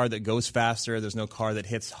no car that goes faster. There's no car that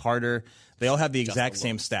hits harder. They all have the exact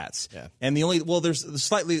same stats. Yeah. And there's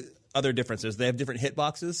slightly other differences. They have different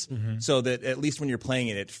hitboxes so that at least when you're playing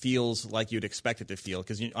it feels like you'd expect it to feel.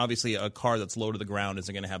 Because obviously a car that's low to the ground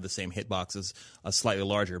isn't going to have the same hitbox as a slightly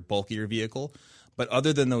larger, bulkier vehicle. But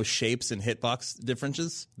other than those shapes and hitbox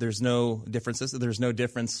differences, there's no differences. There's no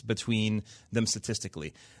difference between them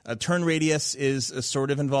statistically. Turn radius is sort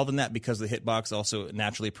of involved in that because the hitbox also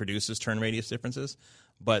naturally produces turn radius differences.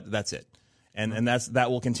 But that's it. And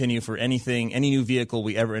that will continue for any new vehicle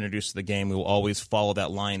we ever introduce to the game. We will always follow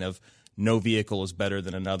that line of no vehicle is better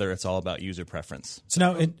than another. It's all about user preference. So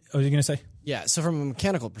now, what are you going to say? Yeah, so from a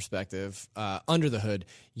mechanical perspective, under the hood,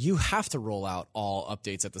 you have to roll out all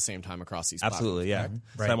updates at the same time across these Absolutely, platforms.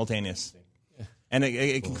 Yeah. Right. Simultaneous. Yeah. And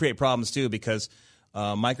it can create problems, too, because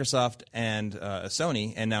Microsoft and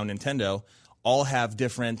Sony and now Nintendo all have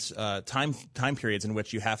different time periods in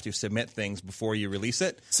which you have to submit things before you release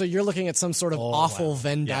it. So you're looking at some sort of awful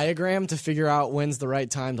Venn diagram to figure out when's the right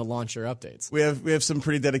time to launch your updates. We have some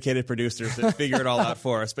pretty dedicated producers that figure it all out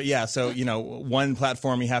for us. But yeah, so one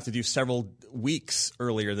platform you have to do several weeks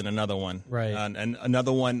earlier than another one. Right. And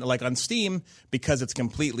another one, like on Steam, because it's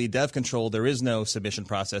completely dev controlled, there is no submission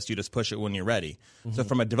process. You just push it when you're ready. So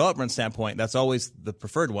from a development standpoint, that's always the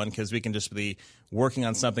preferred one because we can just be working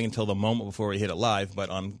on something until the moment before we hit it live. But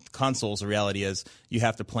on consoles, the reality is you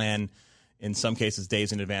have to plan in some cases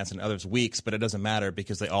days in advance and others weeks, but it doesn't matter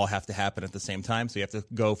because they all have to happen at the same time. So you have to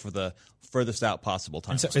go for the furthest out possible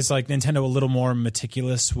time. So is like Nintendo a little more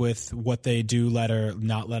meticulous with what they do let or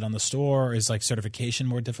not let on the store? Is like certification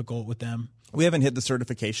more difficult with them? We haven't hit the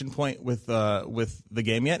certification point with the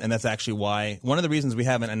game yet, and that's actually why one of the reasons we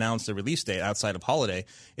haven't announced a release date outside of holiday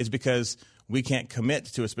is because we can't commit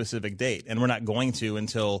to a specific date, and we're not going to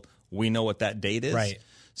until we know what that date is. Right.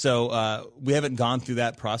 So we haven't gone through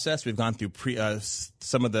that process. We've gone through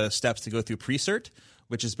some of the steps to go through pre-cert,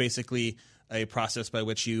 which is basically a process by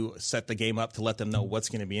which you set the game up to let them know what's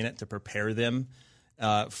going to be in it, to prepare them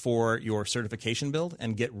for your certification build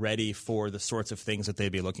and get ready for the sorts of things that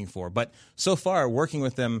they'd be looking for. But so far, working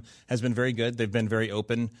with them has been very good. They've been very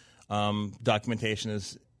open. Documentation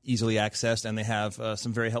is easily accessed, and they have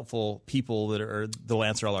some very helpful people they'll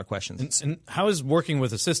answer all our questions. And how is working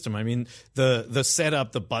with a system? I mean, the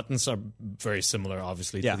setup, the buttons are very similar,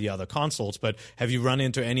 obviously, to the other consoles. But have you run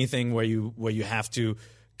into anything where you have to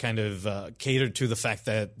kind of cater to the fact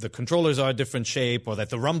that the controllers are a different shape or that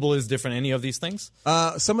the rumble is different? Any of these things?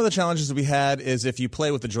 Some of the challenges that we had is if you play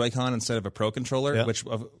with the Joy-Con instead of a Pro controller, which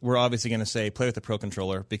we're obviously going to say play with the Pro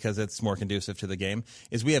controller because it's more conducive to the game,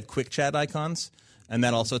 is we have quick chat icons. And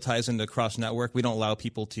that also ties into cross-network. We don't allow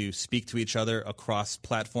people to speak to each other across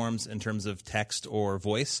platforms in terms of text or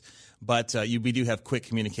voice. But we do have quick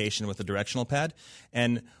communication with the directional pad.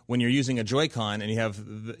 And when you're using a Joy-Con and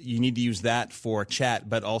you need to use that for chat,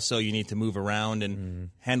 but also you need to move around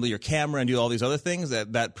and handle your camera and do all these other things,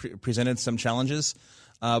 that presented some challenges.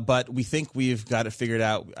 But we think we've got it figured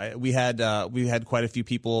out. We had quite a few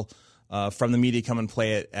people from the media come and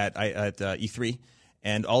play it at E3.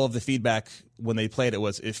 And all of the feedback when they played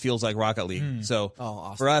it feels like Rocket League. So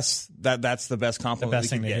awesome. For us, that's the best compliment. The best we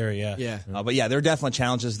thing could to get. hear, yeah. But yeah, there are definitely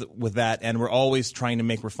challenges with that, and we're always trying to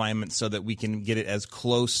make refinements so that we can get it as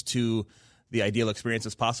close to the ideal experience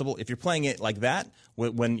as possible. If you're playing it like that,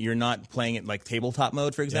 when you're not playing it like tabletop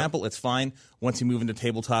mode, for example, it's fine. Once you move into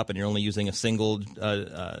tabletop and you're only using a single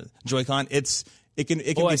Joy-Con, it can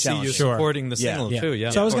be challenging. You're supporting the single too. Yeah.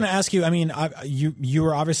 So I was going to ask you. I mean, you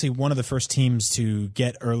were obviously one of the first teams to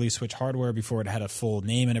get early Switch hardware before it had a full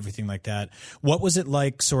name and everything like that. What was it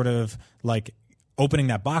like? Sort of like opening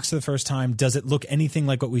that box for the first time. Does it look anything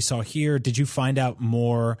like what we saw here? Did you find out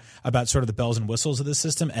more about sort of the bells and whistles of the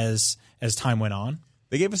system as time went on?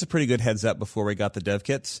 They gave us a pretty good heads up before we got the dev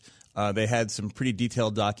kits. They had some pretty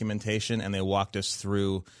detailed documentation, and they walked us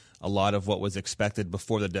through a lot of what was expected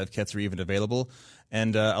before the dev kits were even available.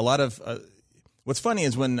 And a lot of what's funny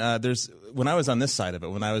is when I was on this side of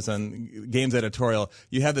it, when I was on games editorial,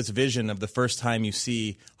 you have this vision of the first time you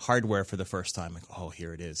see hardware for the first time. Like, oh,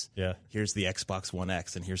 here it is. Yeah. Here's the Xbox One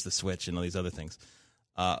X, and here's the Switch, and all these other things.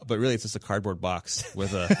 But really, it's just a cardboard box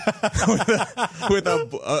with a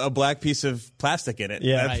black piece of plastic in it.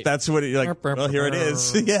 Yeah, that's what you're like. Well, here it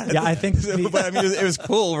is. Yeah, I think. But I mean, it was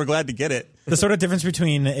cool. We're glad to get it. The sort of difference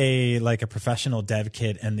between a professional dev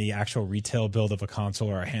kit and the actual retail build of a console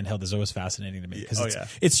or a handheld is always fascinating to me because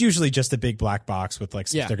it's usually just a big black box with like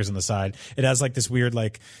some stickers on the side. It has like this weird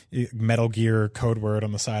like Metal Gear code word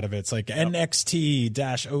on the side of it. It's like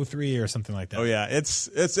NXT-03 or something like that. Oh yeah, it's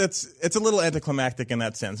a little anticlimactic in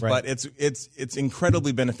that sense, right. But it's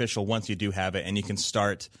incredibly beneficial once you do have it and you can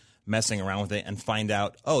start messing around with it and find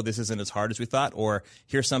out, oh, this isn't as hard as we thought, or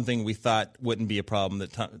here's something we thought wouldn't be a problem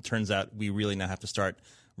that turns out we really now have to start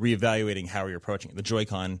reevaluating how we're approaching it. The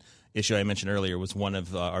Joy-Con issue I mentioned earlier was one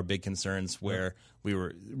of our big concerns where we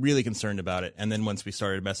were really concerned about it. And then once we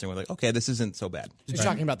started messing with it, like, okay, this isn't so bad. So you're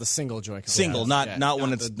talking about the single Joy-Con. Single, not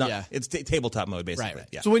when it's not. It's tabletop mode, basically. Right.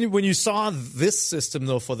 Yeah. So when you saw this system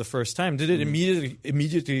though for the first time, did it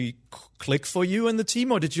immediately click for you and the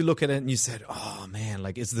team, or did you look at it and you said, "Oh man,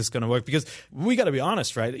 like is this going to work?" Because we got to be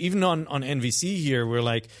honest, right? Even on NVC here, we're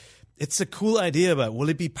like, it's a cool idea, but will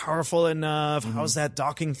it be powerful enough? How's that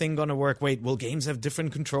docking thing going to work? Wait, will games have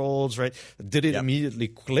different controls, right? Did it immediately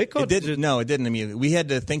click? Or No, it didn't immediately. We had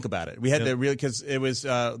to think about it. We had to really, because it was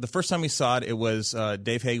the first time we saw it, it was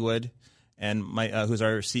Dave Haywood and who's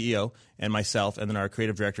our CEO, and myself, and then our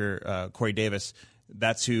creative director, Corey Davis.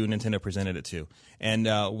 That's who Nintendo presented it to. And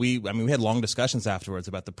we had long discussions afterwards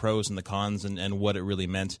about the pros and the cons and what it really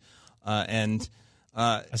meant.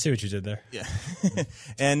 I see what you did there. Yeah,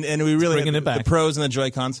 and we really bringing it back. The pros and the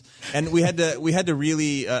Joy-Cons, and we had to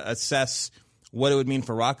really assess what it would mean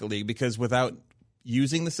for Rocket League, because without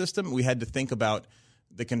using the system, we had to think about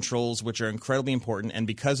the controls, which are incredibly important. And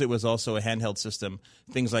because it was also a handheld system,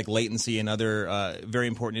 things like latency and other very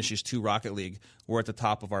important issues to Rocket League were at the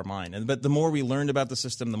top of our mind. But the more we learned about the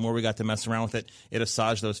system, the more we got to mess around with it, it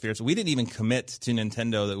assuaged those fears. We didn't even commit to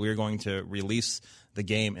Nintendo that we were going to release the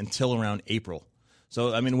game until around April.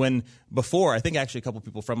 So, I mean, I think actually a couple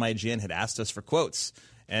people from IGN had asked us for quotes.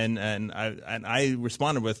 And I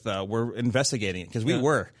responded with, we're investigating it, because we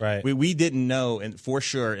were. Right. We didn't know for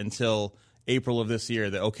sure until April of this year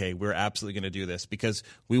that, okay, we're absolutely going to do this, because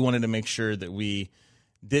we wanted to make sure that we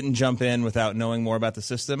didn't jump in without knowing more about the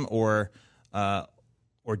system, or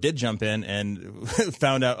did jump in and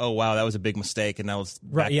found out, oh, wow, that was a big mistake, and that was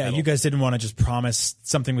right. Yeah, backpedal. you guys didn't want to just promise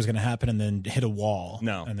something was going to happen and then hit a wall.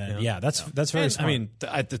 No. And then, that's very And, smart. I mean,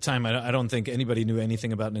 at the time, I don't think anybody knew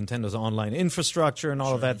anything about Nintendo's online infrastructure and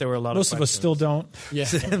all of that. There were a lot most of us still don't. Yeah,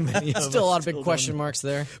 Many of still a us lot of still big question marks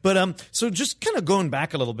there. But so just kind of going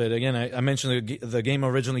back a little bit again, I mentioned the game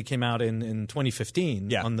originally came out in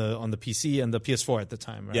 2015 on the PC and the PS4 at the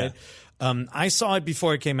time, right? Yeah. I saw it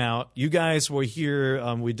before it came out. You guys were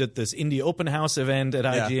here. We did this indie open house event at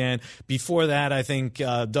IGN. Before that, I think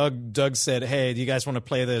Doug said, "Hey, do you guys want to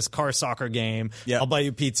play this car soccer game? Yeah. I'll buy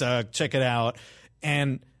you pizza. Check it out."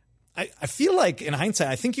 And I feel like, in hindsight,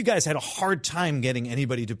 I think you guys had a hard time getting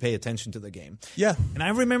anybody to pay attention to the game. Yeah. And I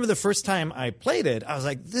remember the first time I played it, I was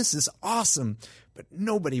like, this is awesome, but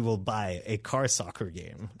nobody will buy a car soccer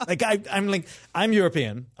game. Like, I'm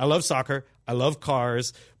European. I love soccer. I love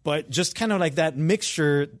cars. But just kind of like that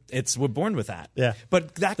mixture, we're born with that. Yeah.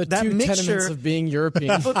 But that The two mixture, tenements of being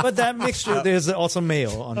European. but that mixture, there's also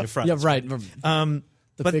male on your front. Yeah, right.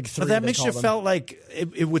 But big three, that they mixture call them. felt like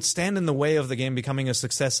it would stand in the way of the game becoming a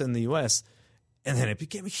success in the U.S., and then it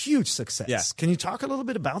became a huge success. Yeah. Can you talk a little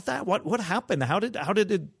bit about that? What happened? How did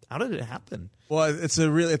it happen? Well, it's a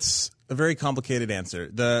very complicated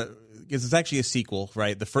answer. Because it's actually a sequel,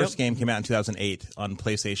 right? The first game came out in 2008 on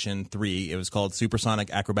PlayStation 3. It was called Supersonic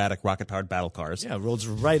Acrobatic Rocket-Powered Battle Cars. Yeah, it rolls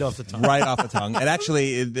right off the tongue. Right off the tongue. And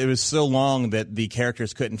actually, it was so long that the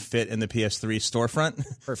characters couldn't fit in the PS3 storefront.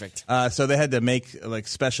 Perfect. So they had to make like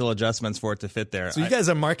special adjustments for it to fit there. So you guys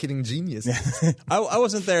are marketing geniuses. I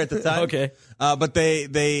wasn't there at the time. Okay. But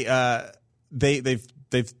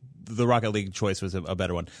the Rocket League choice was a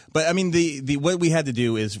better one. But I mean, the what we had to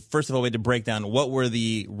do is, first of all, we had to break down what were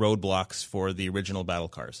the roadblocks for the original Battle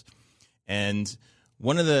Cars. And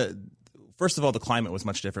first of all, the climate was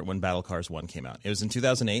much different when Battle Cars 1 came out. It was in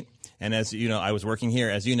 2008. And as you know, I was working here.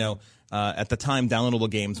 As you know, at the time, downloadable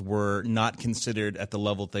games were not considered at the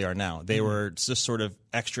level that they are now. They were just sort of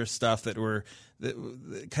extra stuff that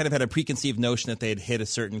kind of had a preconceived notion that they had hit a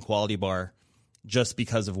certain quality bar just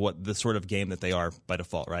because of what the sort of game that they are by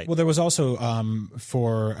default, right? Well, there was also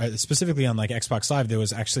for specifically on like Xbox Live, there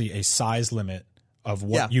was actually a size limit of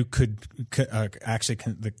what you could actually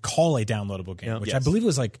call a downloadable game, which I believe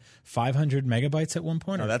was like 500 megabytes at one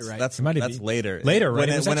point. No, that's later. Later, right?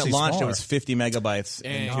 When it launched, smaller. it was 50 megabytes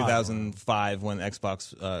in 2005 when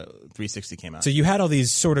Xbox 360 came out. So you had all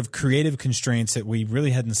these sort of creative constraints that we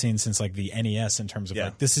really hadn't seen since like the NES in terms of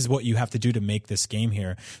like, this is what you have to do to make this game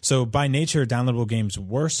here. So by nature, downloadable games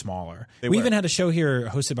were smaller. We even had a show here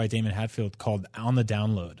hosted by Damon Hatfield called On the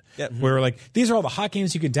Download, where we're like, these are all the hot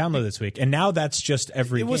games you could download this week. And now that's just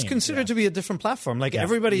every It was game. considered to be a different platform. Like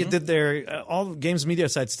everybody did their all games media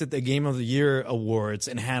sites did their Game of the Year awards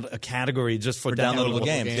and had a category just for downloadable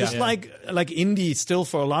games. Just like indie still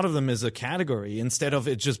for a lot of them is a category instead of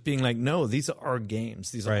it just being like, no, these are our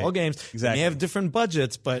games. These are all games. Exactly. They have different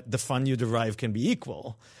budgets, but the fun you derive can be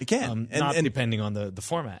equal. It can. Not depending on the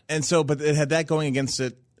format. And so, but it had that going against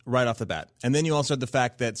it right off the bat. And then you also had the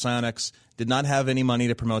fact that Psyonix did not have any money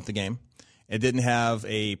to promote the game. It didn't have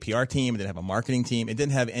a PR team. It didn't have a marketing team. It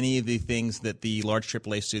didn't have any of the things that the large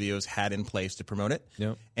AAA studios had in place to promote it.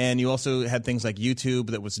 Yep. And you also had things like YouTube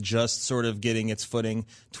that was just sort of getting its footing.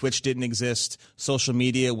 Twitch didn't exist. Social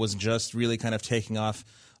media was just really kind of taking off.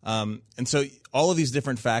 And so all of these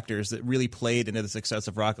different factors that really played into the success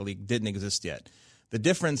of Rocket League didn't exist yet. The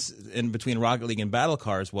difference between Rocket League and Battle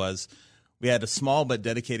Cars was we had a small but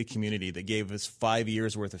dedicated community that gave us 5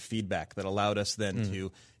 years worth of feedback that allowed us then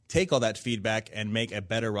to take all that feedback and make a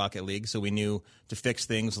better Rocket League. So we knew to fix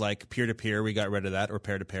things like peer-to-peer, we got rid of that, or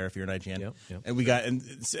pair-to-pair if you're an IGN. And we got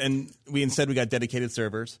we got dedicated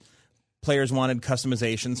servers. Players wanted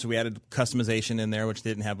customization, so we added customization in there, which they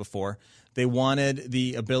didn't have before. They wanted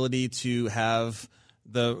the ability to have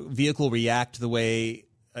the vehicle react the way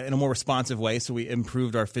in a more responsive way, so we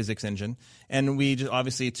improved our physics engine. And we just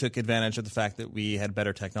obviously took advantage of the fact that we had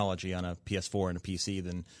better technology on a PS4 and a PC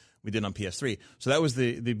than we did on PS3. So that was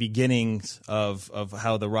the beginnings of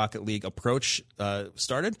how the Rocket League approach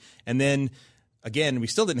started. And then, again, we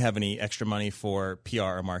still didn't have any extra money for PR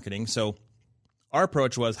or marketing. So our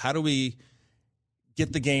approach was, how do we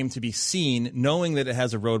get the game to be seen, knowing that it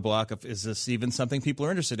has a roadblock of, is this even something people are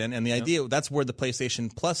interested in? And the idea, that's where the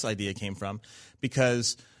PlayStation Plus idea came from,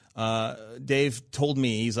 because Dave told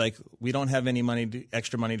me, he's like, we don't have any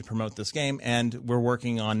extra money to promote this game, and we're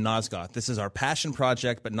working on Nosgoth. This is our passion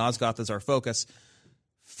project, but Nosgoth is our focus.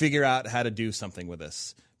 Figure out how to do something with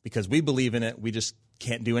this, because we believe in it. We just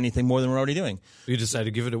can't do anything more than we're already doing. You decided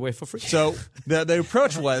to give it away for free. So the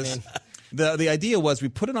approach was, the idea was, we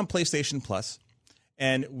put it on PlayStation Plus.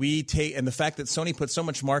 And and the fact that Sony put so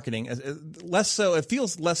much marketing, less so, it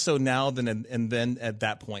feels less so now than then at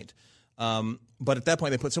that point. But at that point,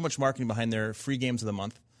 they put so much marketing behind their free games of the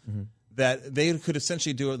month that they could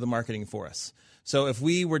essentially do the marketing for us. So if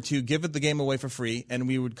we were to give the game away for free, and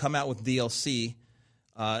we would come out with DLC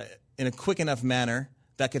in a quick enough manner,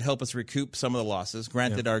 that could help us recoup some of the losses.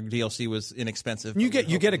 Granted, our DLC was inexpensive. You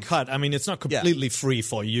get a cut. I mean, it's not completely free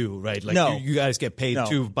for you, right? Like No. you guys get paid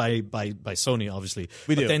too by Sony, obviously.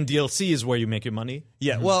 We do. But then DLC is where you make your money.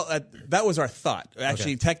 Yeah, well, that was our thought.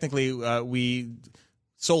 Actually, technically, we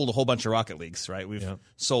sold a whole bunch of Rocket Leagues, right? We've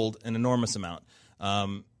sold an enormous amount.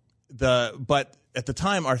 But at the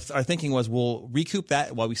time, our thinking was, we'll recoup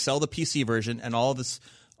that while we sell the PC version, and all this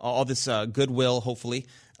goodwill, hopefully,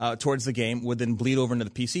 towards the game would then bleed over into the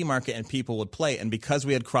PC market, and people would play. And because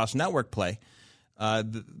we had cross-network play,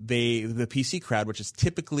 the PC crowd, which is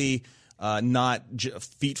typically not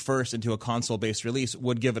feet first into a console-based release,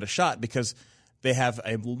 would give it a shot, because they have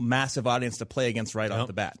a massive audience to play against right off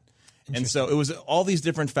the bat. And so it was all these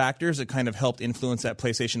different factors that kind of helped influence that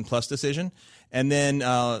PlayStation Plus decision. And then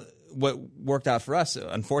what worked out for us,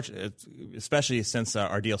 unfortunately, especially since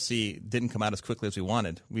our DLC didn't come out as quickly as we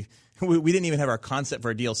wanted. We didn't even have our concept for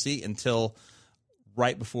a DLC until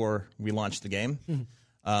right before we launched the game.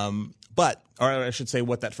 Or I should say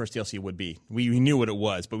what that first DLC would be. We knew what it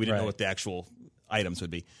was, but we didn't know what the actual items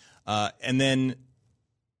would be. And then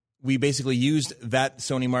we basically used that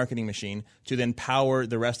Sony marketing machine to then power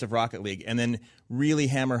the rest of Rocket League, and then really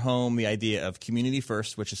hammer home the idea of community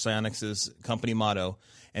first, which is Psyonix's company motto,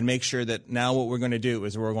 and make sure that now what we're going to do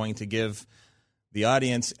is we're going to give the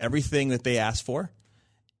audience everything that they ask for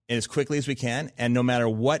as quickly as we can, and no matter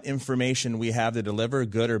what information we have to deliver,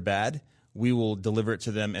 good or bad, we will deliver it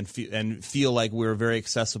to them and feel like we're a very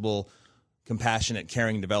accessible, compassionate,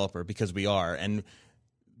 caring developer, because we are. And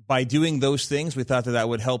by doing those things, we thought that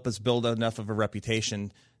would help us build enough of a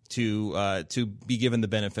reputation to be given the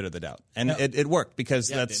benefit of the doubt, and it worked, because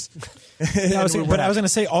that's. I was going to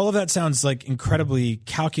say, all of that sounds like incredibly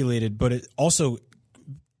calculated, but it also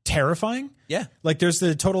terrifying. Yeah, like there's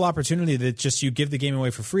the total opportunity that just you give the game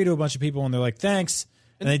away for free to a bunch of people, and they're like, thanks.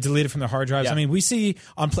 And they delete it from their hard drives. Yeah. I mean, we see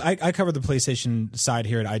I cover the PlayStation side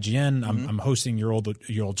here at IGN. I'm hosting your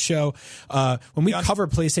old show. When we cover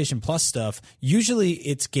PlayStation Plus stuff, usually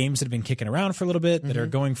it's games that have been kicking around for a little bit that are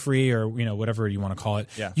going free, or whatever you want to call it.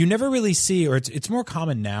 Yeah. You never really see, or it's more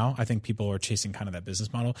common now. I think people are chasing kind of that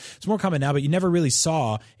business model. It's more common now, but you never really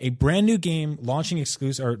saw a brand new game launching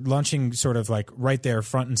exclusive, or launching sort of like right there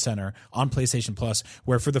front and center on PlayStation Plus,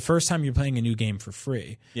 where for the first time you're playing a new game for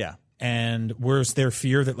free. Yeah. And was there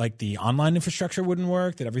fear that like the online infrastructure wouldn't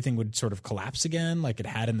work, that everything would sort of collapse again like it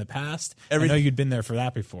had in the past? I know you'd been there for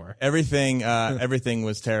that before. Everything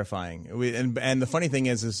was terrifying. And the funny thing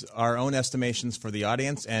is our own estimations for the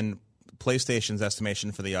audience and PlayStation's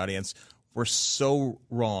estimation for the audience were so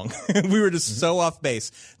wrong. We were just so off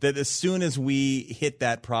base that as soon as we hit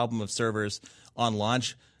that problem of servers on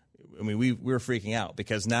launch, I mean, we were freaking out,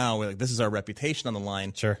 because now we're like, this is our reputation on the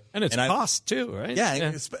line. Sure. And it's cost too, right?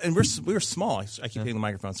 Yeah. And we were small. I keep hitting the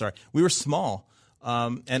microphone. Sorry. We were small.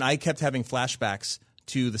 And I kept having flashbacks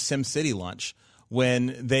to the SimCity launch,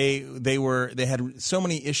 when they had so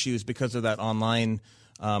many issues because of that online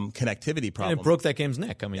connectivity problem. And it broke that game's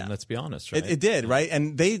neck. I mean, let's be honest, right? It did, right?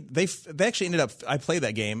 And they actually ended up, I played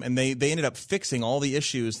that game, and they ended up fixing all the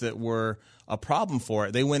issues that were a problem for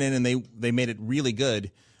it. They went in and they made it really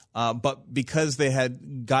good. But because they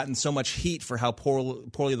had gotten so much heat for how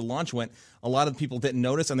poorly the launch went, a lot of people didn't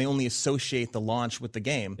notice, and they only associate the launch with the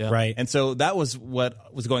game. Yeah. Right. And so that was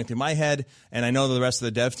what was going through my head, and I know the rest of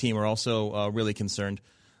the dev team are also really concerned.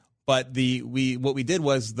 But what we did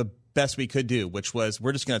was the best we could do, which was,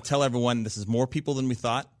 we're just going to tell everyone this is more people than we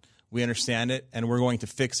thought. We understand it, and we're going to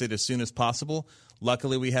fix it as soon as possible.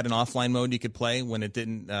 Luckily, we had an offline mode you could play when it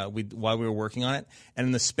didn't. While we were working on it, and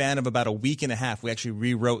in the span of about a week and a half, we actually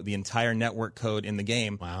rewrote the entire network code in the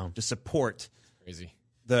game to support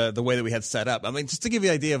the way that we had set up. I mean, just to give you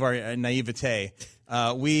an idea of our naivete,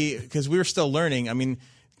 because we were still learning. I mean,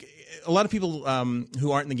 a lot of people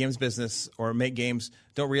who aren't in the games business or make games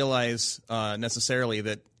don't realize necessarily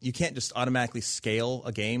that you can't just automatically scale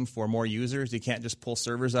a game for more users. You can't just pull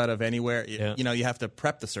servers out of anywhere. You know, you have to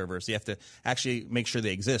prep the servers. You have to actually make sure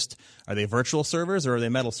they exist. Are they virtual servers or are they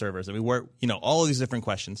metal servers? I mean, all of these different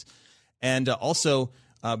questions. And also,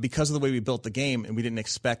 because of the way we built the game and we didn't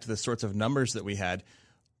expect the sorts of numbers that we had,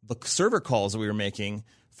 the server calls that we were making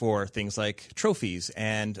for things like trophies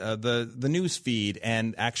and the news feed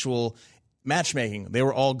and actual matchmaking, they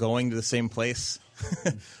were all going to the same place.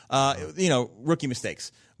 Rookie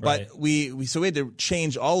mistakes. But Right. we had to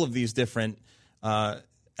change all of these different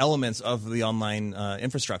elements of the online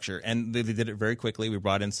infrastructure, and they did it very quickly. We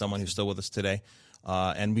brought in someone who's still with us today,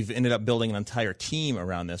 and we've ended up building an entire team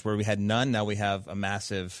around this. Where we had none, now we have a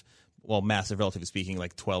massive, relatively speaking,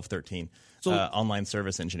 like 12, 13 online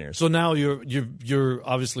service engineers. So now you're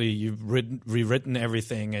obviously you've rewritten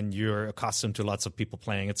everything and you're accustomed to lots of people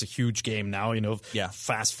playing. It's a huge game now, Yeah.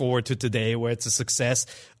 Fast forward to today where it's a success.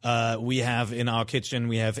 We have in our kitchen,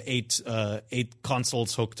 we have eight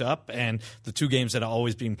consoles hooked up, and the two games that are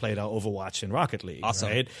always being played are Overwatch and Rocket League. Awesome.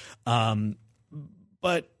 Right?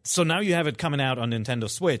 But so now you have it coming out on Nintendo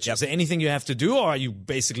Switch. Yep. Is there anything you have to do, or are you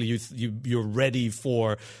basically you're ready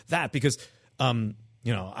for that? Because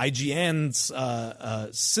IGN's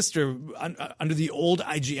sister under the old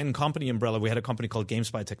IGN company umbrella, we had a company called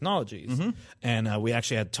GameSpy Technologies, and we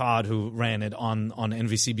actually had Todd, who ran it on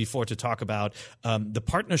NVC before, to talk about the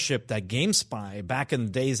partnership that GameSpy back in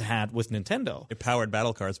the days had with Nintendo. It powered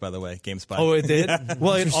battle cards, by the way, GameSpy. Oh, it did.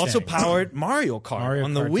 Well, it also Interesting. powered Mario Kart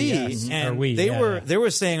on the Kart Wii, DS, and or Wii, they were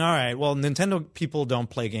saying, all right, well, Nintendo people don't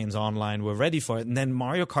play games online. We're ready for it. And then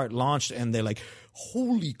Mario Kart launched, and they're like,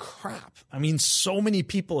 holy crap. I mean, so many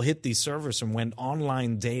people hit these servers and went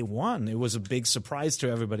online day one. It was a big surprise to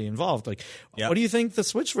everybody involved. Like, Yep. what do you think the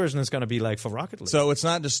Switch version is going to be like for Rocket League? So it's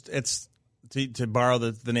not just to borrow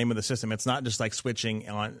the name of the system. It's not just like switching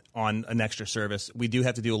on an extra service. We do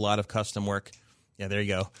have to do a lot of custom work. Yeah, there you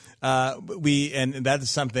go. And that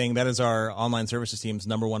is something that is our online services team's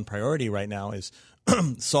number one priority right now, is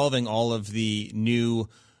solving all of the new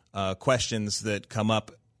questions that come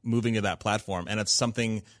up moving to that platform, and it's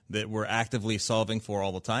something that we're actively solving for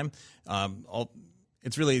all the time.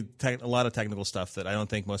 It's really a lot of technical stuff that I don't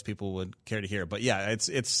think most people would care to hear. But yeah,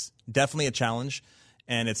 it's definitely a challenge,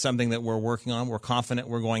 and it's something that we're working on. We're confident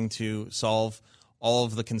we're going to solve all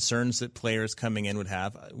of the concerns that players coming in would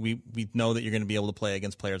have. We know that you're going to be able to play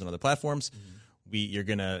against players on other platforms. You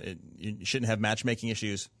shouldn't have matchmaking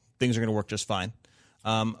issues. Things are going to work just fine.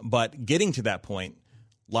 But getting to that point,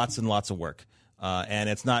 lots and lots of work. And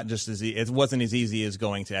it's not just it wasn't as easy as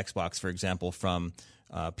going to Xbox, for example, from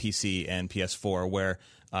PC and PS4, where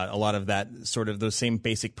a lot of that sort of those same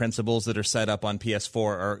basic principles that are set up on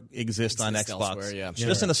PS4 exist on Exist Xbox, elsewhere, yeah.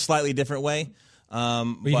 just in a slightly different way. We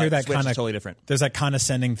but hear that Switch kind is of totally different. There's that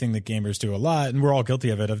condescending thing that gamers do a lot, and we're all guilty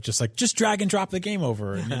of it. Of just drag and drop the game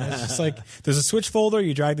over. And, it's just like there's a Switch folder.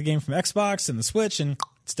 You drag the game from Xbox and the Switch, and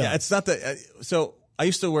it's done. Yeah, it's not that. So I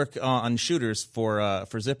used to work on shooters for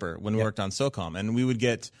Zipper when we worked on SOCOM, and we would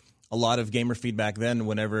get a lot of gamer feedback then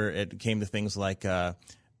whenever it came to things like a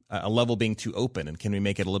level being too open and can we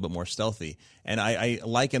make it a little bit more stealthy. And I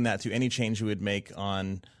liken that to any change we would make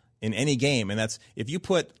in any game, and that's if you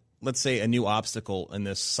put, let's say, a new obstacle in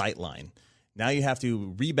this sight line. Now you have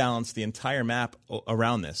to rebalance the entire map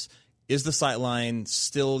around this. Is the sight line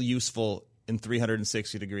still useful in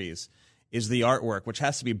 360 degrees? Is the artwork, which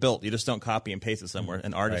has to be built, you just don't copy and paste it somewhere,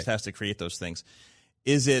 an artist has to create those things.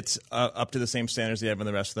 Is it up to the same standards you have on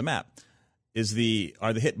the rest of the map? Are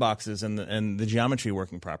the hitboxes and the geometry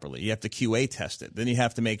working properly? You have to QA test it. Then you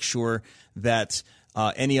have to make sure that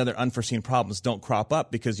any other unforeseen problems don't crop up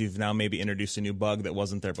because you've now maybe introduced a new bug that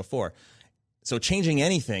wasn't there before. So changing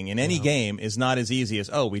anything in any game is not as easy as,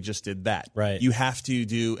 we just did that. Right. You have to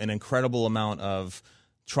do an incredible amount of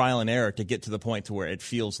trial and error to get to the point to where it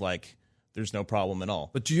feels like there's no problem at all.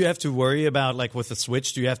 But do you have to worry about, like with the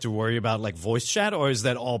Switch, do you have to worry about like voice chat, or is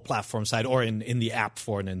that all platform side, or in the app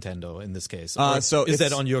for Nintendo in this case? Or So is it's-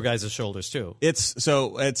 that on your guys' shoulders too? It's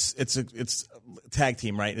tag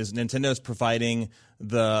team, right? Is Nintendo's providing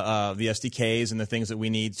the SDKs and the things that we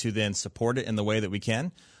need to then support it in the way that we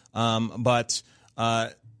can. But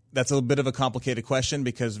that's a bit of a complicated question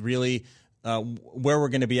because really where we're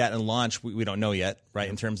going to be at in launch, we don't know yet, right?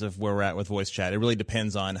 In terms of where we're at with voice chat, it really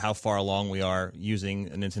depends on how far along we are using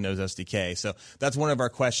Nintendo's SDK. So that's one of our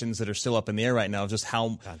questions that are still up in the air right now. Just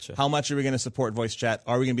how much are we going to support voice chat?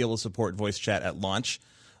 Are we going to be able to support voice chat at launch?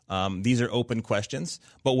 These are open questions,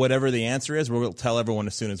 but whatever the answer is, we'll tell everyone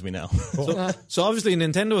as soon as we know. So obviously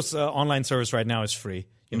Nintendo's online service right now is free.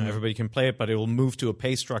 Everybody can play it, but it will move to a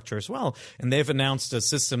pay structure as well. And they've announced a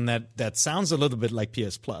system that sounds a little bit like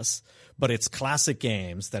PS Plus, but it's classic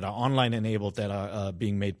games that are online enabled that are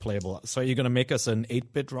being made playable. So are you going to make us an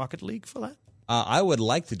 8-bit Rocket League for that? I would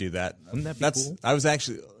like to do that. Wouldn't that be cool? I was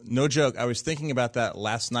actually, no joke, I was thinking about that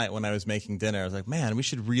last night when I was making dinner. I was like, man, we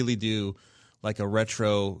should really do like a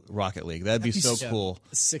retro Rocket League. That'd be so cool.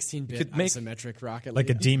 16-bit isometric Rocket Like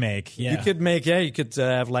League. a demake. Yeah. You could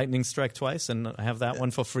have Lightning Strike twice and have that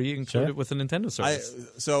one for free included with the Nintendo service.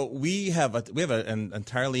 So we have an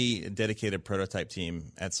entirely dedicated prototype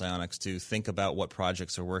team at Psyonix to think about what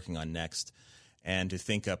projects are working on next, and to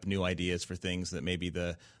think up new ideas for things that maybe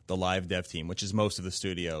the live dev team, which is most of the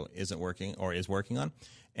studio, isn't working or is working on.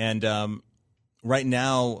 And right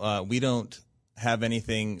now, we don't have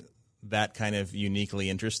anything that kind of uniquely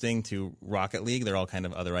interesting to Rocket League. They're all kind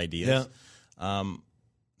of other ideas. Yeah.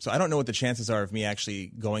 So I don't know what the chances are of me actually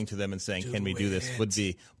going to them and saying, "Can we do this?" Would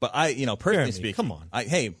be, but personally Jeremy, speaking, come on.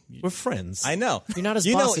 Hey, We're friends. I know. You're not as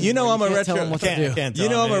you know, bossy you know, anymore. I'm You a can't tell retro. them what to do. Can't You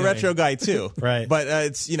know, tell I'm a them retro guy too. Right. But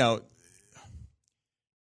it's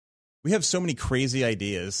we have so many crazy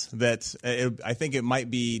ideas that I think it might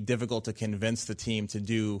be difficult to convince the team to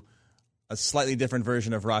do a slightly different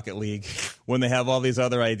version of Rocket League when they have all these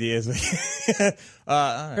other ideas. They're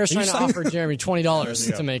trying to offer Jeremy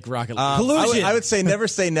 $20 to make Rocket League. I would say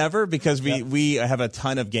never because we have a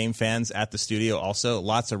ton of game fans at the studio also,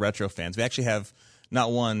 lots of retro fans. We actually have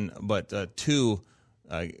not one but two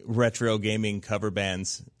retro gaming cover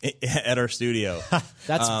bands at our studio.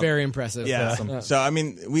 That's very impressive. Yeah. Awesome. So I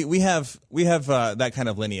mean, we have that kind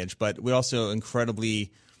of lineage, but we're also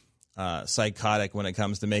incredibly psychotic when it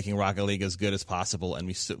comes to making Rocket League as good as possible, and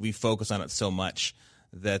we focus on it so much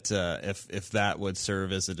that if that would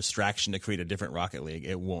serve as a distraction to create a different Rocket League,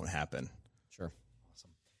 it won't happen. Sure.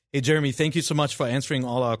 Hey, Jeremy, thank you so much for answering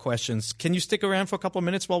all our questions. Can you stick around for a couple of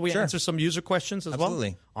minutes while we answer some user questions as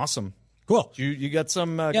Absolutely. well? Awesome. Cool. You got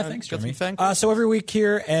some? Thanks, got Jeremy. some thanks? So every week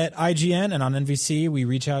here at IGN and on NVC, we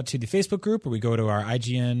reach out to the Facebook group, or we go to our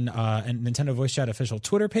IGN and Nintendo Voice Chat official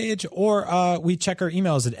Twitter page, or we check our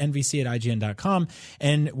emails at nvc@ign.com,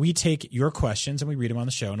 and we take your questions and we read them on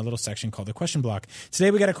the show in a little section called the Question Block. Today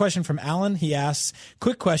we got a question from Alan. He asks,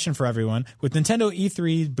 quick question for everyone. With Nintendo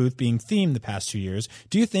E3 booth being themed the past 2 years,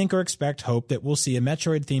 do you think or hope that we'll see a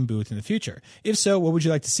Metroid-themed booth in the future? If so, what would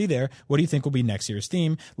you like to see there? What do you think will be next year's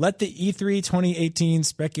theme? Let the E3 2018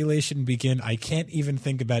 speculation begin. I can't even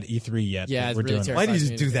think about E3 yet. Yeah, but we're it's really doing it. Why did terrifying you me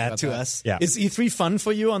to do think that about to that. us? Yeah. Is E3 fun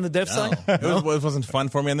for you on the dev side? It wasn't fun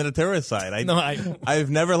for me on the terrorist side.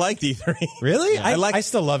 I've never liked E3. Really? I like- I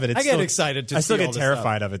still love it. It's I get excited to I still see get all this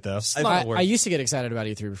terrified of it though. I used to get excited about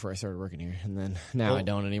E3 before I started working here, and then now I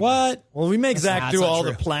don't anymore. What? Well, we make Zach That's do not all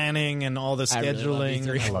true. the planning and all the I really love scheduling.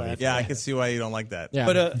 E3. and all that. Yeah, I can see why you don't like that. Yeah.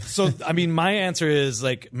 But so I mean, my answer is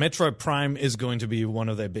like Metroid Prime is going to be one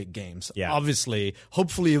of their big games. Yeah. Obviously,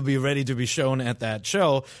 hopefully it'll be ready to be shown at that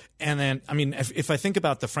show. And then, I mean, if I think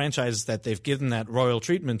about the franchises that they've given that royal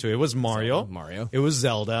treatment to, it was Mario. It was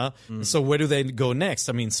Zelda. So where do they go next?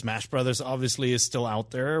 I mean, Smash Brothers obviously is still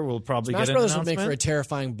out there. We'll probably Smash get an Brothers would announcement. make for a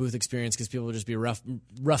terrifying booth experience because people would just be rough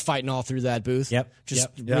fighting all through that booth. Yep. Just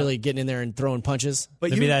Yep. really getting in there and throwing punches.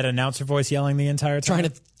 But There'd be that announcer voice yelling the entire time.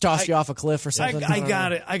 Trying to toss you off a cliff or something.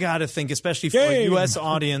 I gotta think, especially for a US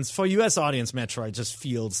audience. For a US audience, Metroid just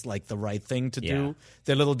feels like the right thing to do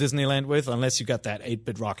their little Disneyland with, unless you got that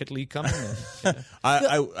 8-bit Rocket League coming.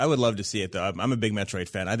 I would love to see it though. I'm a big Metroid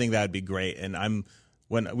fan. I think that would be great. And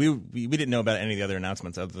when we didn't know about any of the other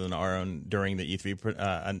announcements other than our own during the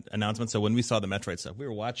E3 announcement. So when we saw the Metroid stuff, we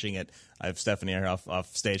were watching it. I have Stephanie here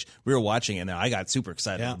off stage. We were watching it, and I got super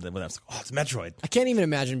excited when I was like, "Oh, it's Metroid!" I can't even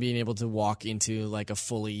imagine being able to walk into like a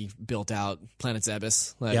fully built out Planet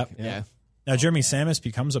Zebes. Like, Yep. Yeah. Now Jeremy Samus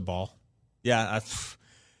becomes a ball. Yeah,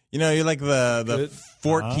 you're like the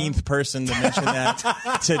 14th person to mention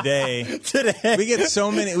that today. We get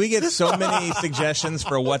so many suggestions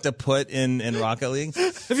for what to put in Rocket League.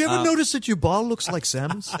 Have you ever noticed that your ball looks like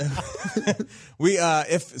Samus?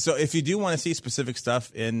 If you do want to see specific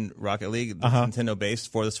stuff in Rocket League, Nintendo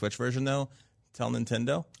based for the Switch version though, tell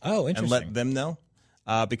Nintendo. Oh, and interesting. let them know.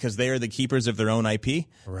 Because they are the keepers of their own IP.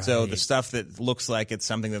 Right. So the stuff that looks like it's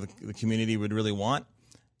something that the community would really want,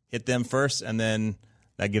 hit them first, and then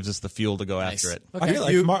that gives us the fuel to go after it. Okay. I feel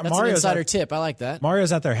like That's an insider tip. I like that.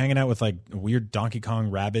 Mario's out there hanging out with like weird Donkey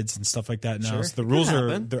Kong rabbits and stuff like that now. Sure. So the It rules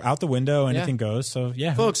could they're out the window. Anything goes. So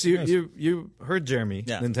yeah, Folks, who knows? you heard Jeremy.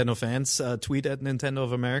 Yeah. Nintendo fans, tweet at Nintendo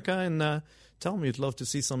of America and tell me you'd love to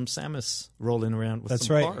see some Samus rolling around with That's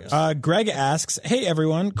some right. parts. Greg asks, hey,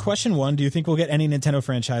 everyone. Question 1, do you think we'll get any Nintendo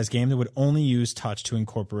franchise game that would only use touch to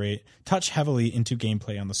incorporate touch heavily into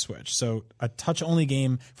gameplay on the Switch? So a touch-only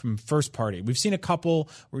game from first party. We've seen a couple.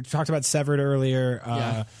 We talked about Severed earlier,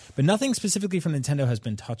 but nothing specifically from Nintendo has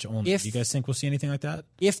been touch-only. Do you guys think we'll see anything like that?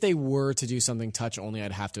 If they were to do something touch-only,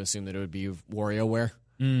 I'd have to assume that it would be WarioWare.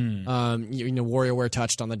 WarioWare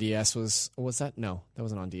touched on the DS was that? No, that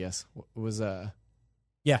wasn't on DS. It was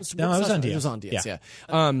Yeah, no, it was on DS. It was on DS, yeah.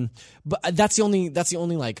 But that's the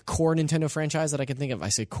only like core Nintendo franchise that I can think of. I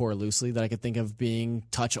say core loosely, that I could think of being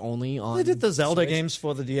touch only on. They did the Zelda Switch. games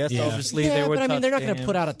for the DS. Obviously, Yeah, they were. but I mean, they're not going to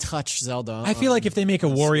put out a touch Zelda. I feel like if they make a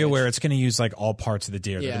WarioWare, it's going to use like all parts of the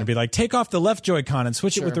deer. They're Yeah. going to be like, take off the left Joy-Con and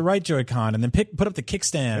switch it with the right Joy-Con, and then put up the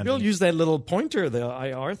kickstand. They'll use that little pointer, the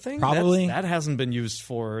IR thing. Probably. that hasn't been used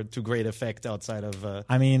to great effect outside of.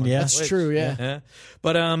 I mean, yeah. That's true, yeah.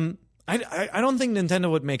 But I don't think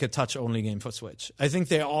Nintendo would make a touch-only game for Switch. I think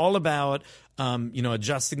they're all about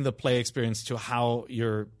adjusting the play experience to how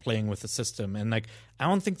you're playing with the system, and like I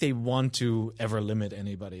don't think they want to ever limit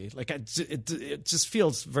anybody. Like it just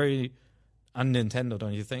feels very un-Nintendo,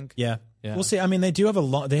 don't you think? Yeah. We'll see. I mean, they do have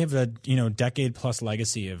a decade plus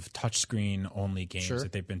legacy of touchscreen only games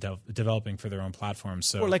that they've been developing for their own platforms.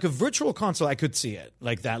 So, or like a virtual console, I could see it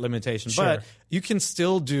like that limitation, but you can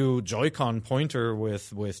still do Joy-Con pointer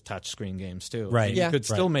with touchscreen games too. Right. You could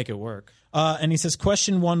still make it work. And he says,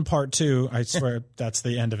 question 1, part 2. I swear that's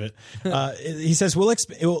the end of it. He says, will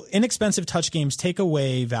inexpensive touch games take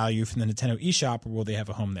away value from the Nintendo eShop, or will they have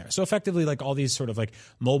a home there? So effectively, like all these sort of like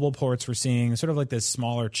mobile ports we're seeing, sort of like the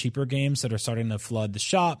smaller, cheaper games that are starting to flood the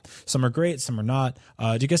shop. Some are great, some are not.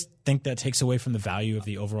 Do you guys think that takes away from the value of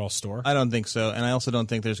the overall store? I don't think so, and I also don't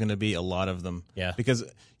think there's going to be a lot of them. Yeah. Because,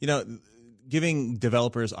 giving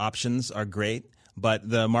developers options are great, but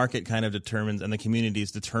the market kind of determines, and the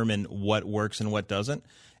communities determine what works and what doesn't.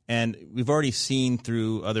 And we've already seen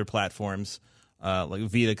through other platforms, like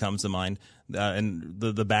Vita comes to mind, and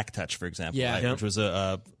the back touch, for example, which was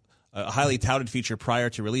a highly touted feature prior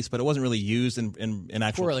to release, but it wasn't really used in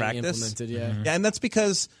actual Poorly practice. implemented, yeah. Yeah, and that's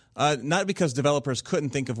because not because developers couldn't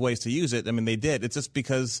think of ways to use it. I mean, they did. It's just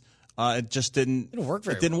because it just didn't work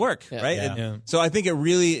very It didn't well. work, right? Yeah. So I think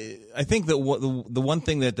I think that the one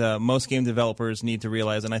thing that most game developers need to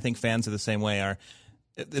realize, and I think fans are the same way, are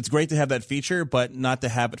it's great to have that feature, but not to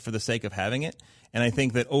have it for the sake of having it. And I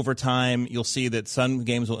think that over time, you'll see that some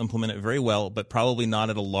games will implement it very well, but probably not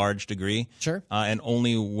at a large degree. Sure. And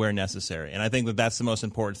only where necessary. And I think that that's the most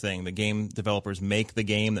important thing. The game developers make the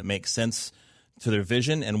game that makes sense to their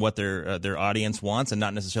vision and what their audience wants, and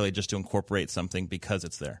not necessarily just to incorporate something because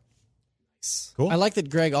it's there. Cool. I like that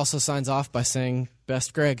Greg also signs off by saying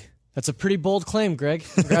 "Best Greg." That's a pretty bold claim, Greg.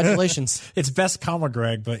 Congratulations. It's best comma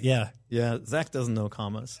Greg, but yeah. Yeah, Zach doesn't know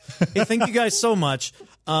commas. Hey, thank you guys so much.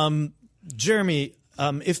 Jeremy,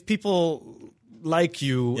 if people like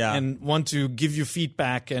you and want to give you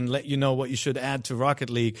feedback and let you know what you should add to Rocket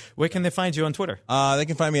League, where can they find you on Twitter? They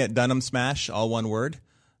can find me at Dunham Smash, all one word.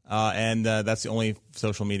 And that's the only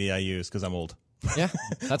social media I use because I'm old. Yeah,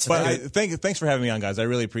 that's But fair. thanks for having me on, guys. I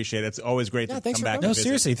really appreciate it. It's always great to thanks come for back. coming. and No, visit.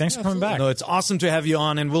 seriously, thanks for coming back. No, it's awesome to have you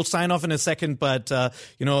on, and we'll sign off in a second. But,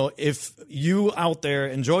 if you out there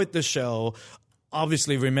enjoyed the show,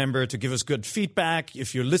 obviously remember to give us good feedback.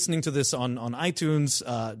 If you're listening to this on iTunes,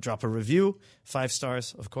 drop a review. 5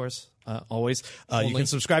 stars, of course, always. You can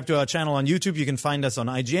subscribe to our channel on YouTube. You can find us on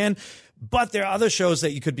IGN. But there are other shows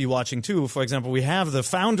that you could be watching too. For example, we have the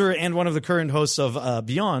founder and one of the current hosts of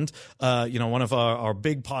Beyond, one of our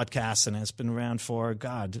big podcasts, and has been around for,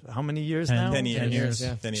 God, how many years now? 10 years.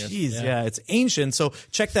 yeah. 10 years. Jeez, yeah, it's ancient. So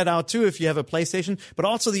check that out too if you have a PlayStation. But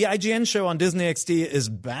also the IGN show on Disney XD is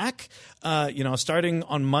back. Starting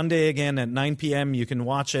on Monday again at 9 p.m. You can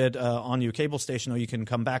watch it on your cable station, or you can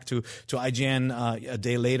come back to IGN a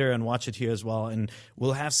day later and watch it here as well. And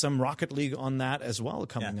we'll have some Rocket League on that as well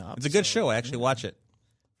coming up. It's a good show. I actually watch it.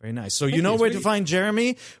 Very nice. So you know where to find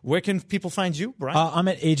Jeremy. Where can people find you, Brian? I'm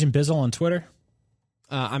at Agent Bizzle on Twitter.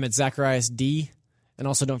 I'm at Zacharias D. And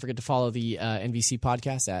also don't forget to follow the NVC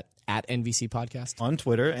podcast at NVC Podcast. On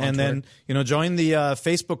Twitter. Then, join the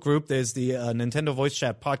Facebook group. There's the Nintendo Voice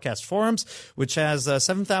Chat Podcast Forums, which has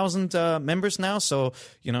 7,000 members now. So,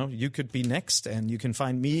 you could be next. And you can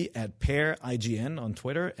find me at PearIGN on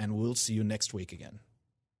Twitter. And we'll see you next week again.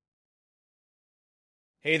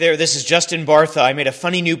 Hey there, this is Justin Bartha. I made a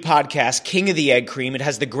funny new podcast, King of the Egg Cream. It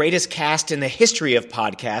has the greatest cast in the history of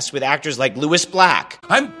podcasts with actors like Louis Black,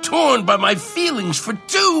 I'm torn by my feelings for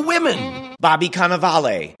 2 women. Bobby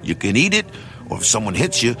Cannavale, You can eat it, or if someone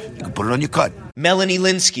hits you, you can put it on your cut. Melanie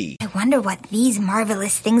Linsky, I wonder what these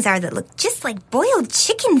marvelous things are that look just like boiled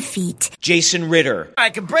chicken feet. Jason Ritter, I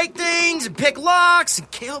can break things and pick locks and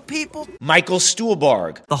kill people. Michael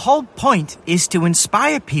Stuhlbarg, The whole point is to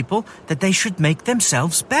inspire people that they should make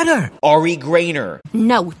themselves better. Ari Grainer,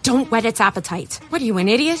 No, don't whet its appetite. What are you, an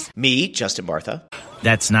idiot? me, Justin Bartha,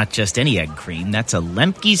 That's not just any egg cream, that's a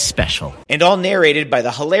Lemke's special. and all narrated by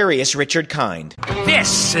the hilarious Richard Kind.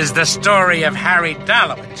 This is the story of Harry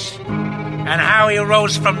Dalowitz and how he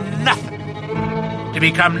rose from nothing to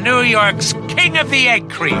become New York's King of the Egg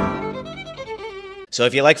Cream. So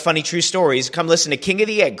if you like funny true stories, come listen to King of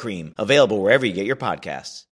the Egg Cream, available wherever you get your podcasts.